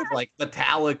Yeah. bunch of like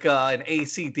Metallica and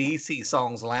AC/DC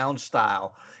songs lounge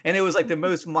style. And it was like the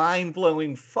most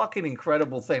mind-blowing, fucking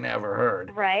incredible thing I ever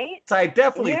heard. Right? So I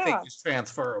definitely Yeah. think it's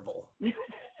transferable.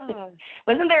 Oh,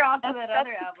 Wasn't there also That's- that that's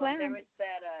other the album? plan. There was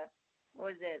that what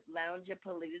was it,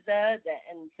 Loungeapalooza?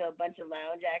 And so a bunch of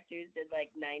lounge actors did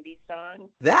like 90s songs.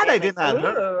 That I And, did like, not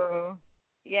hear. Ooh.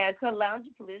 Yeah, it's called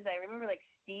Loungeapalooza. I remember like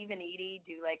Steve and Edie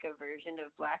do like a version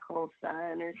of Black Hole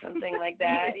Sun or something like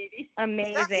that.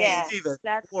 Amazing. Yeah. Even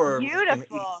That's more of an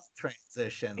beautiful. easy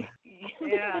transition.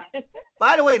 Yeah.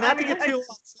 By the way, not to get too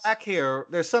off track here,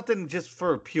 there's something just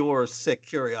for pure sick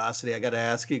curiosity I got to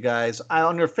ask you guys.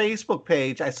 On your Facebook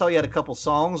page, I saw you had a couple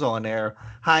songs on there,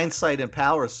 Hindsight and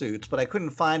Power Suits, but I couldn't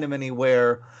find them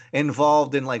anywhere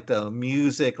involved in like the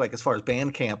music, like as far as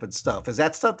Bandcamp and stuff. Is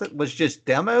that stuff that was just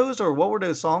demos, or what were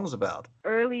those songs about?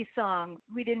 Early songs.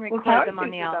 We didn't Well, record Power them on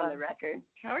Suits the is on the album. record.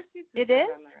 Power Suits It not is?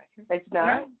 on the record. It's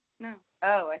not? No.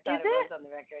 Oh, I thought Is it was it? on the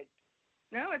record.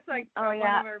 No, it's like Oh, one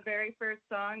yeah. of our very first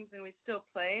songs, and we still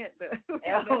play it, but we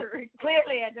Oh, never record.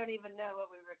 clearly, I don't even know what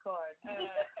we record.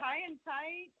 High and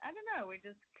tight. I don't know. We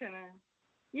just kind of,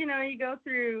 you know, you go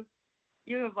through,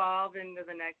 you evolve into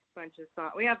the next bunch of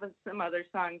songs. We have some other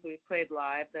songs we've played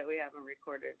live that we haven't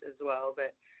recorded as well,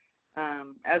 but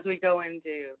as we go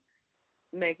into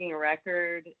making a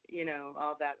record, you know,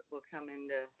 all that will come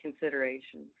into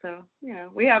consideration. So, you know,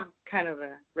 we have kind of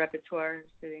a repertoire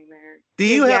sitting there. Do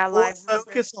you Yeah, have more live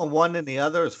focus on one than the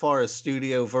other as far as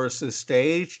studio versus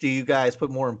stage? Do you guys put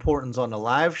more importance on the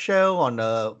live show, on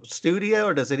the studio,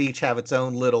 or does it each have its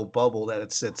own little bubble that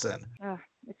it sits in?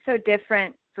 It's so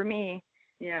different for me.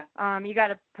 Yeah. You got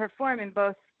to perform in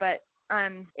both, but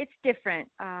it's different.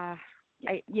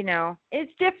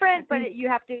 It's different, but you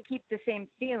have to keep the same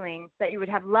feeling that you would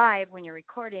have live when you're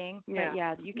recording. Yeah. But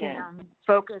yeah, you can Yeah.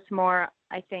 focus more,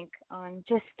 I think, on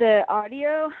just the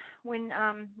audio when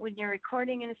you're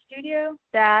recording in a studio.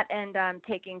 That and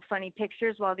taking funny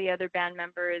pictures while the other band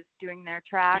member is doing their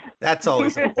track. That's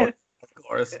always important, of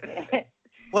course.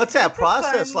 What's that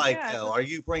process fun, like, yeah. though? Are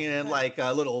you bringing in like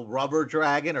a little rubber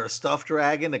dragon or a stuffed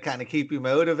dragon to kind of keep you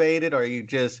motivated? Are you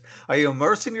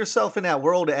immersing yourself in that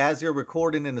world as you're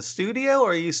recording in the studio,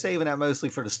 or are you saving that mostly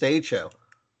for the stage show?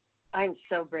 I'm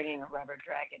so bringing a rubber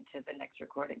dragon to the next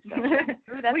recording session.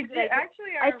 Ooh, that's We a good did, idea.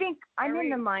 actually, I think I'm are in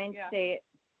the we- mind yeah. state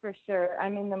for sure.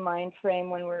 I'm in the mind frame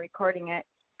when we're recording it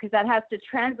because that has to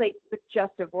translate with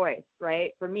just a voice,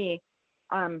 right? For me,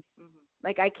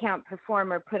 like I can't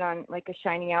perform or put on like a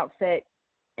shiny outfit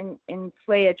and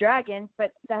slay a dragon,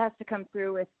 but that has to come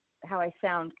through with how I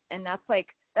sound, and that's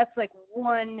like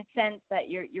one sense that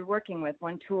you're working with,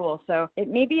 one tool. So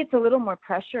maybe it's a little more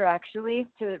pressure actually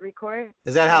to record.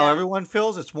 Is that how everyone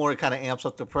feels? It's more, it kind of amps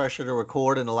up the pressure to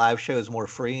record, and the live show is more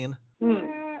freeing.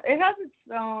 Yeah, it has its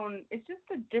own. It's just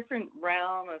a different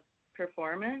realm of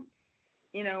performance.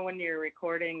 You know, when you're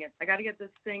recording, I got to get this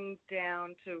thing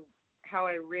down to how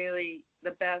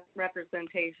the best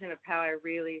representation of how I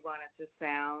really want it to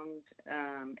sound,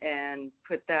 and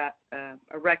put that,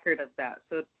 a record of that,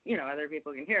 so, you know, other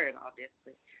people can hear it,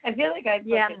 obviously. I feel like I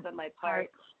focus on my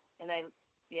part, and I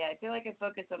feel like I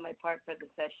focus on my part for the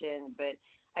session, but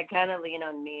I kind of lean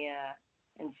on Mia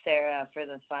and Sarah for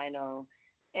the final,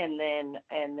 and then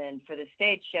for the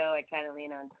stage show, I kind of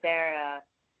lean on Sarah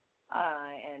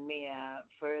and Mia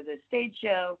for the stage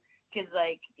show. Because,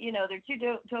 like, you know, they're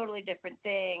two totally different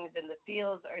things, and the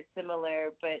feels are similar,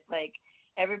 but, like,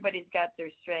 everybody's got their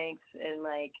strengths, and,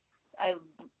 like,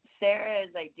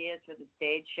 Sarah's ideas for the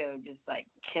stage show just, like,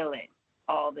 kill it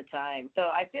all the time. So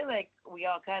I feel like we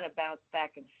all kind of bounce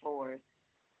back and forth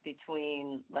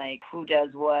between, like, who does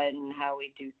what and how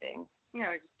we do things.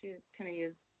 Yeah, we just kind of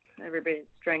use everybody's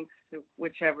strengths to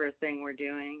whichever thing we're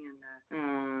doing.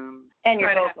 And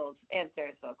your vocals, and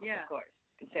Sarah's vocals, yeah, of course.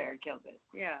 Sarah kills it.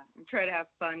 Yeah, and try to have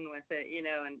fun with it, you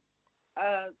know. And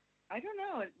I don't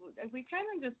know, we kind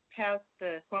of just passed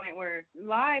the point where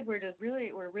live we're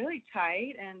really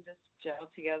tight and just gel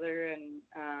together, and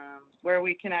where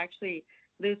we can actually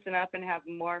loosen up and have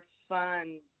more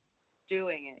fun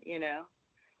doing it, you know.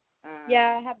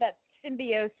 Yeah, I have that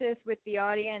symbiosis with the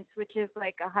audience, which is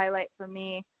like a highlight for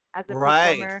me as a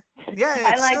performer. Yeah,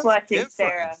 I like watching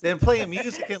Sarah. Then playing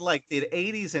music in like the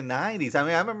 80s and 90s. I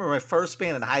mean, I remember my first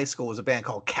band in high school was a band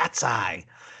called Cat's Eye.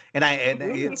 And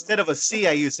instead of a C,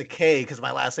 I used a K because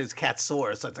my last name is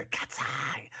Catsaurus. So it's like Cat's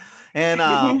Eye. And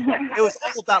it was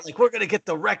all about, like, we're going to get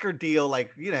the record deal,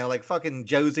 like, you know, like fucking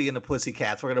Josie and the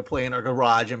Pussycats. We're going to play in our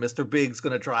garage, and Mr. Big's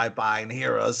going to drive by and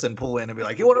hear us and pull in and be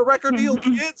like, you want a record deal,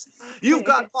 kids? You've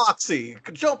got Moxie.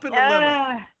 Jump in the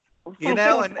limo. You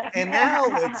know, and now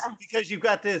it's because you've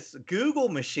got this Google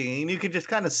machine, you can just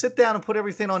kind of sit down and put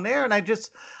everything on there. And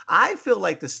I feel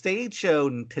like the stage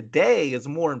show today is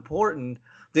more important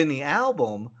than the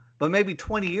album. But maybe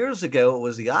 20 years ago, it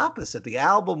was the opposite. The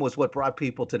album was what brought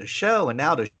people to the show. And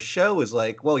now the show is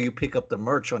like, well, you pick up the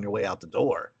merch on your way out the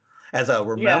door as a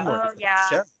remembrance. Yeah.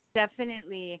 Show.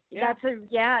 Definitely. Yeah.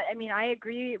 I mean, I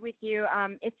agree with you.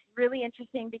 It's really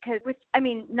interesting because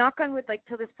knock on wood, like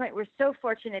till this point, we're so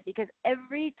fortunate because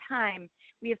every time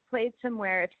we have played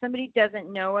somewhere, if somebody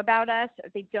doesn't know about us, or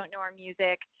they don't know our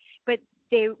music, but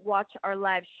they watch our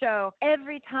live show,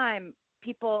 every time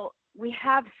we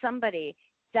have somebody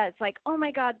that's like, oh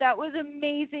my God, that was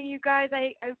amazing. You guys,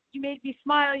 you made me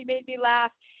smile. You made me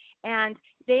laugh. And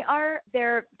they're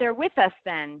with us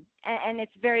then, and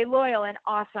it's very loyal and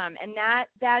awesome, and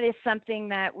that is something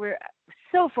that we're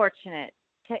so fortunate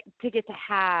to get to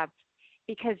have,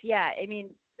 because the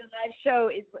live show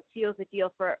is what seals the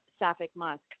deal for Sapphic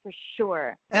Musk for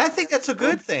sure. And I think that's a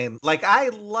good thing. Like, I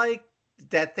like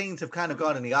that things have kind of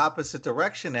gone in the opposite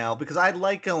direction now, because I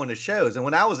like going to shows. And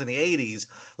when I was in the 80s,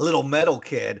 little metal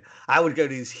kid, I would go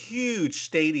to these huge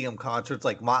stadium concerts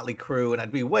like Motley Crue, and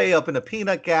I'd be way up in the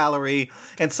peanut gallery,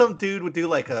 and some dude would do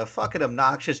like a fucking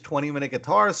obnoxious 20-minute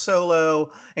guitar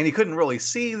solo, and you couldn't really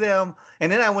see them.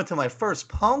 And then I went to my first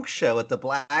punk show at the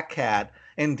Black Cat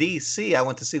in DC. I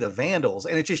went to see the Vandals,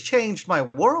 and it just changed my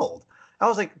world. I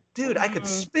was like, dude, I could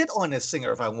spit on this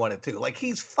singer if I wanted to. Like,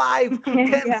 he's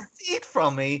 5-10 feet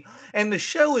from me, and the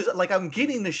show is like, I'm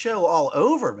getting the show all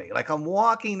over me. Like, I'm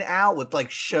walking out with like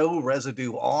show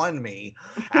residue on me,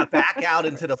 back out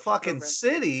into the fucking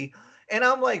city. And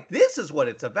I'm like, this is what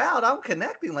it's about. I'm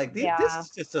connecting. Like, this is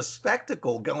just a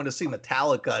spectacle, going to see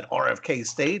Metallica at RFK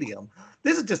Stadium.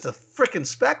 This is just a freaking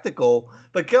spectacle.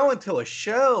 But going to a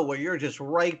show where you're just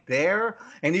right there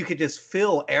and you could just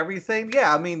feel everything.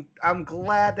 Yeah, I mean, I'm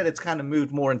glad that it's kind of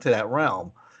moved more into that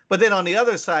realm. But then on the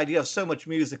other side, you have so much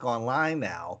music online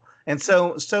now, and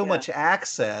so much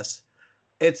access.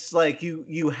 It's like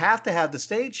you have to have the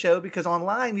stage show, because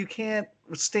online you can't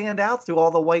stand out through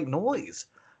all the white noise.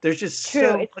 There's just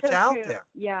so much out there.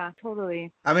 Yeah,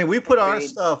 totally. I mean, we put our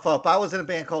stuff up. I was in a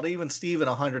band called Even Steven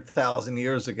 100,000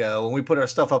 years ago, and we put our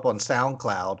stuff up on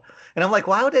SoundCloud. And I'm like,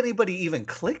 why would anybody even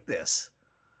click this?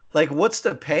 Like, what's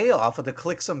the payoff of to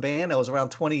click some band that was around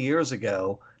 20 years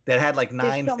ago that had like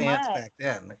 9 fans back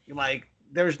then? Like,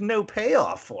 there's no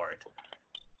payoff for it.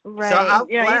 Right. So I'm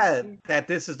Yeah, glad that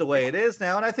this is the way it is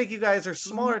now. And I think you guys are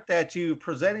smart that you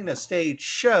presenting a stage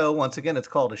show. Once again, it's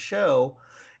called a show,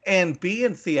 and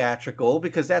being theatrical,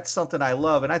 because that's something I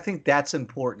love. And I think that's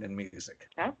important in music.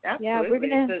 Absolutely. Yeah, we're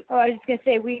gonna. So- Oh, I was just gonna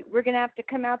say we're gonna have to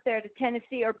come out there to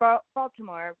Tennessee or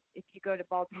Baltimore if you go to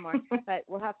Baltimore. But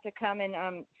we'll have to come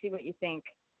and see what you think.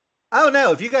 Oh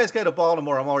no, if you guys go to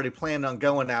Baltimore, I'm already planning on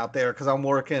going out there because I'm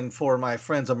working for my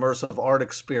friend's immersive art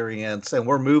experience, and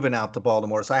we're moving out to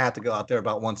Baltimore, so I have to go out there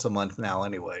about once a month now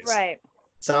anyways. Right.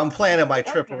 So I'm planning my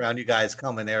trip Okay. around you guys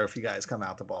coming there if you guys come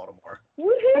out to Baltimore.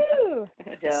 Woohoo!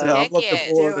 So I'm Heck looking yes.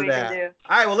 See forward what to we can that. do.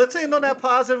 All right, well, let's end on that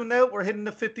positive note. We're hitting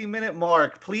the 50-minute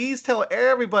mark. Please tell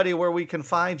everybody where we can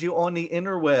find you on the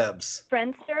interwebs.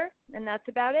 Friendster, and that's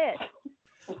about it.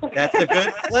 That's a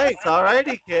good place. All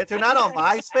righty, kids. They're not on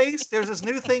MySpace. There's this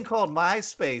new thing called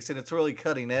MySpace, and it's really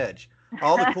cutting edge.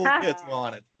 All the cool kids are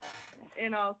on it.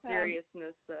 In all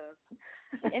seriousness, though.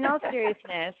 In all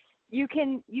seriousness, you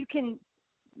can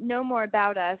know more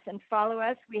about us and follow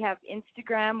us. We have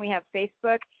Instagram, we have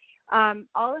Facebook.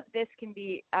 All of this can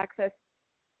be accessed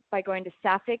by going to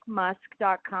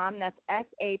sapphic.musk.com. That's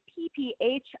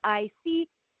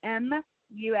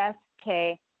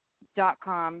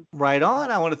SAPPHICMUSK.com. Right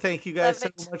on. I want to thank you guys so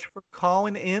Love it. much for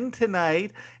calling in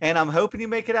tonight. And I'm hoping you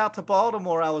make it out to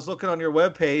Baltimore. I was looking on your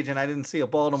webpage and I didn't see a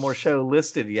Baltimore show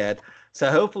listed yet. So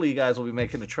hopefully you guys will be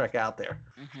making the trek out there.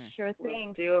 Mhm. Sure We'll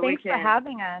thing. do what we Thanks for can.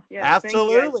 having us. Yeah, thank you guys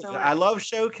Absolutely. so much. I love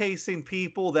showcasing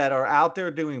people that are out there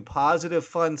doing positive,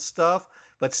 fun stuff,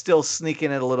 but still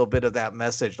sneaking in a little bit of that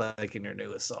message like in your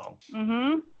newest song.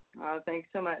 Mm-hmm. Oh, thanks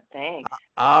so much. Thanks.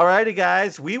 All righty,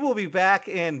 guys. We will be back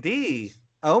in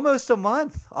almost a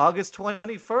month, August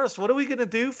 21st. What are we going to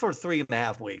do for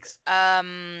 3.5 weeks?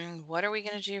 What are we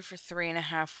gonna do for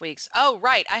 3.5 weeks? Oh,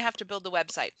 right. I have to build the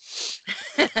website.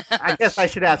 I guess I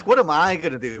should ask, what am I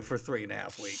going to do for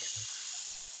 3.5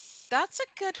 weeks? That's a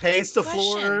good Paste the question.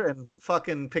 floor and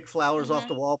fucking pick flowers off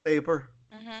the wallpaper?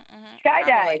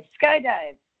 Skydive.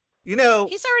 Skydive. You know,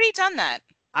 He's already done that.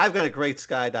 I've got a great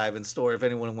skydiving story if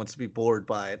anyone wants to be bored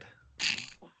by it.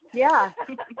 Yeah.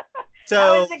 How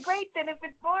So, is it great then if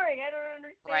it's boring? I don't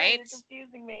understand. Right? You're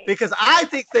confusing me. because I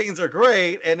think things are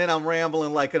great, and then I'm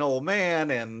rambling like an old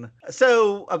man. And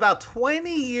so, about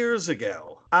 20 years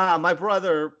ago, my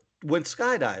brother went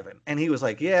skydiving, and he was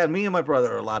like, "Yeah, me and my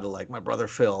brother are a lot alike. My brother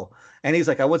Phil." And he's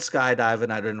like, "I went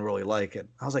skydiving. I didn't really like it."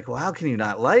 I was like, "Well, how can you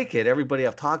not like it? Everybody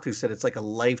I've talked to said it's like a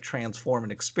life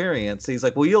transforming experience." He's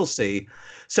like, "Well, you'll see."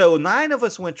 So 9 of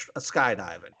us went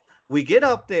skydiving. We get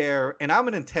up there, and I'm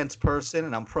an intense person,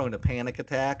 and I'm prone to panic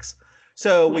attacks.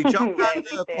 So we jump out of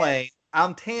the plane.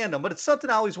 I'm tandem, but it's something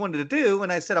I always wanted to do,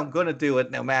 and I said I'm going to do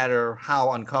it no matter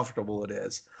how uncomfortable it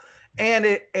is. And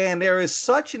there is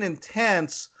such an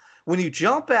intense, when you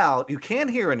jump out, you can't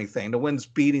hear anything. The wind's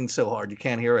beating so hard you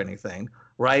can't hear anything,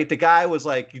 right? The guy was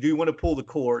like, "You do want to pull the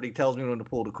cord." He tells me when to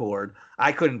pull the cord.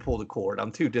 I couldn't pull the cord.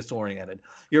 I'm too disoriented.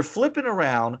 You're flipping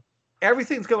around.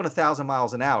 Everything's going 1,000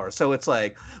 miles an hour. So it's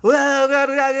like,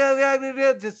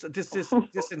 this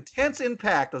intense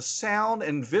impact of sound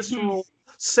and visceral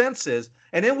senses.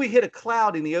 And then we hit a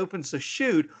cloud and he opens the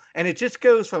chute and it just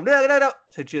goes from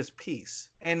to just peace.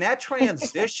 And that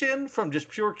transition from just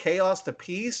pure chaos to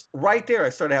peace, right there, I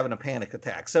started having a panic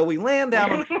attack. So we land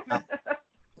down on the ground.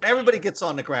 Everybody gets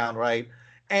on the ground, right?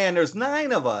 And there's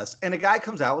 9 of us. And the guy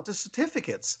comes out with the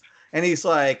certificates. And he's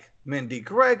like, Mindy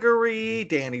Gregory,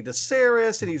 Danny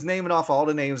DeSaris, and he's naming off all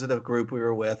the names of the group we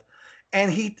were with.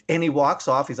 And he walks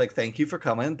off. He's like, "Thank you for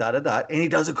coming, ... And he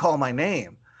doesn't call my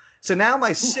name. So now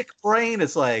my sick brain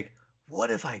is like, what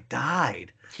if I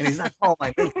died? And he's not calling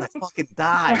my name. I fucking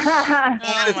died. Oh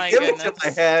And my it's image in goodness.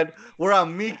 my head where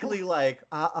I'm meekly like,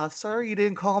 sorry you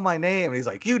didn't call my name. And he's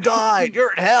like, "You died.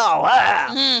 You're in hell."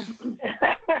 Mhm.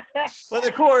 But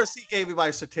of course, he gave me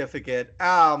my certificate.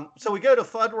 So we go to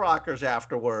Fuddruckers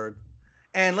afterward.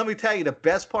 And let me tell you, the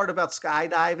best part about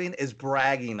skydiving is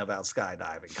bragging about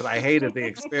skydiving because I hated the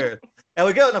experience. And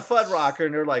we go in a Fuddrucker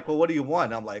and they're like, "Well, what do you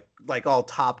want?" I'm like all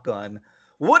Top Gun.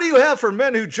 "What do you have for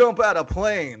men who jump out of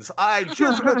planes?" "I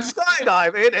just went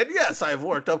skydiving, and yes, I've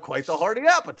worked up quite the hearty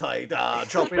appetite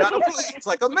jumping out of planes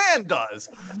like a man does.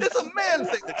 It's a man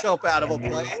thing to jump out of a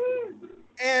plane."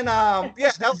 And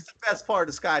yeah, that was the best part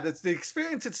of Sky. The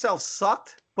experience itself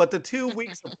sucked, but the 2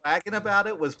 weeks of bragging about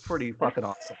it was pretty fucking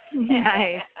awesome.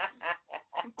 Nice.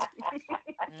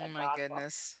 Oh my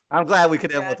goodness. I'm glad we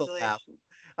could end with a laugh.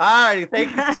 All righty,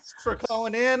 thank you for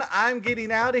calling in. I'm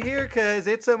getting out of here because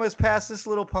it's almost past this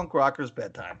little punk rocker's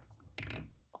bedtime.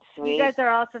 You guys are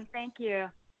awesome. Thank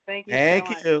you. Thank you. Thank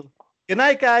so much. you. Good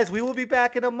night, guys. We will be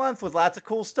back in a month with lots of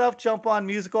cool stuff. Jump on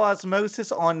Musical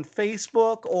Osmosis on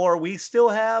Facebook, or we still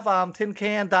have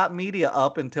tincan.media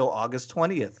up until August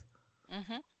 20th.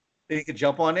 Mm-hmm. You can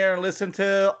jump on there and listen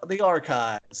to the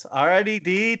archives. Alrighty,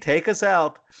 D, take us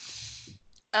out.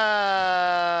 Good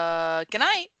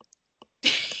night.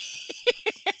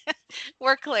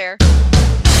 We're clear.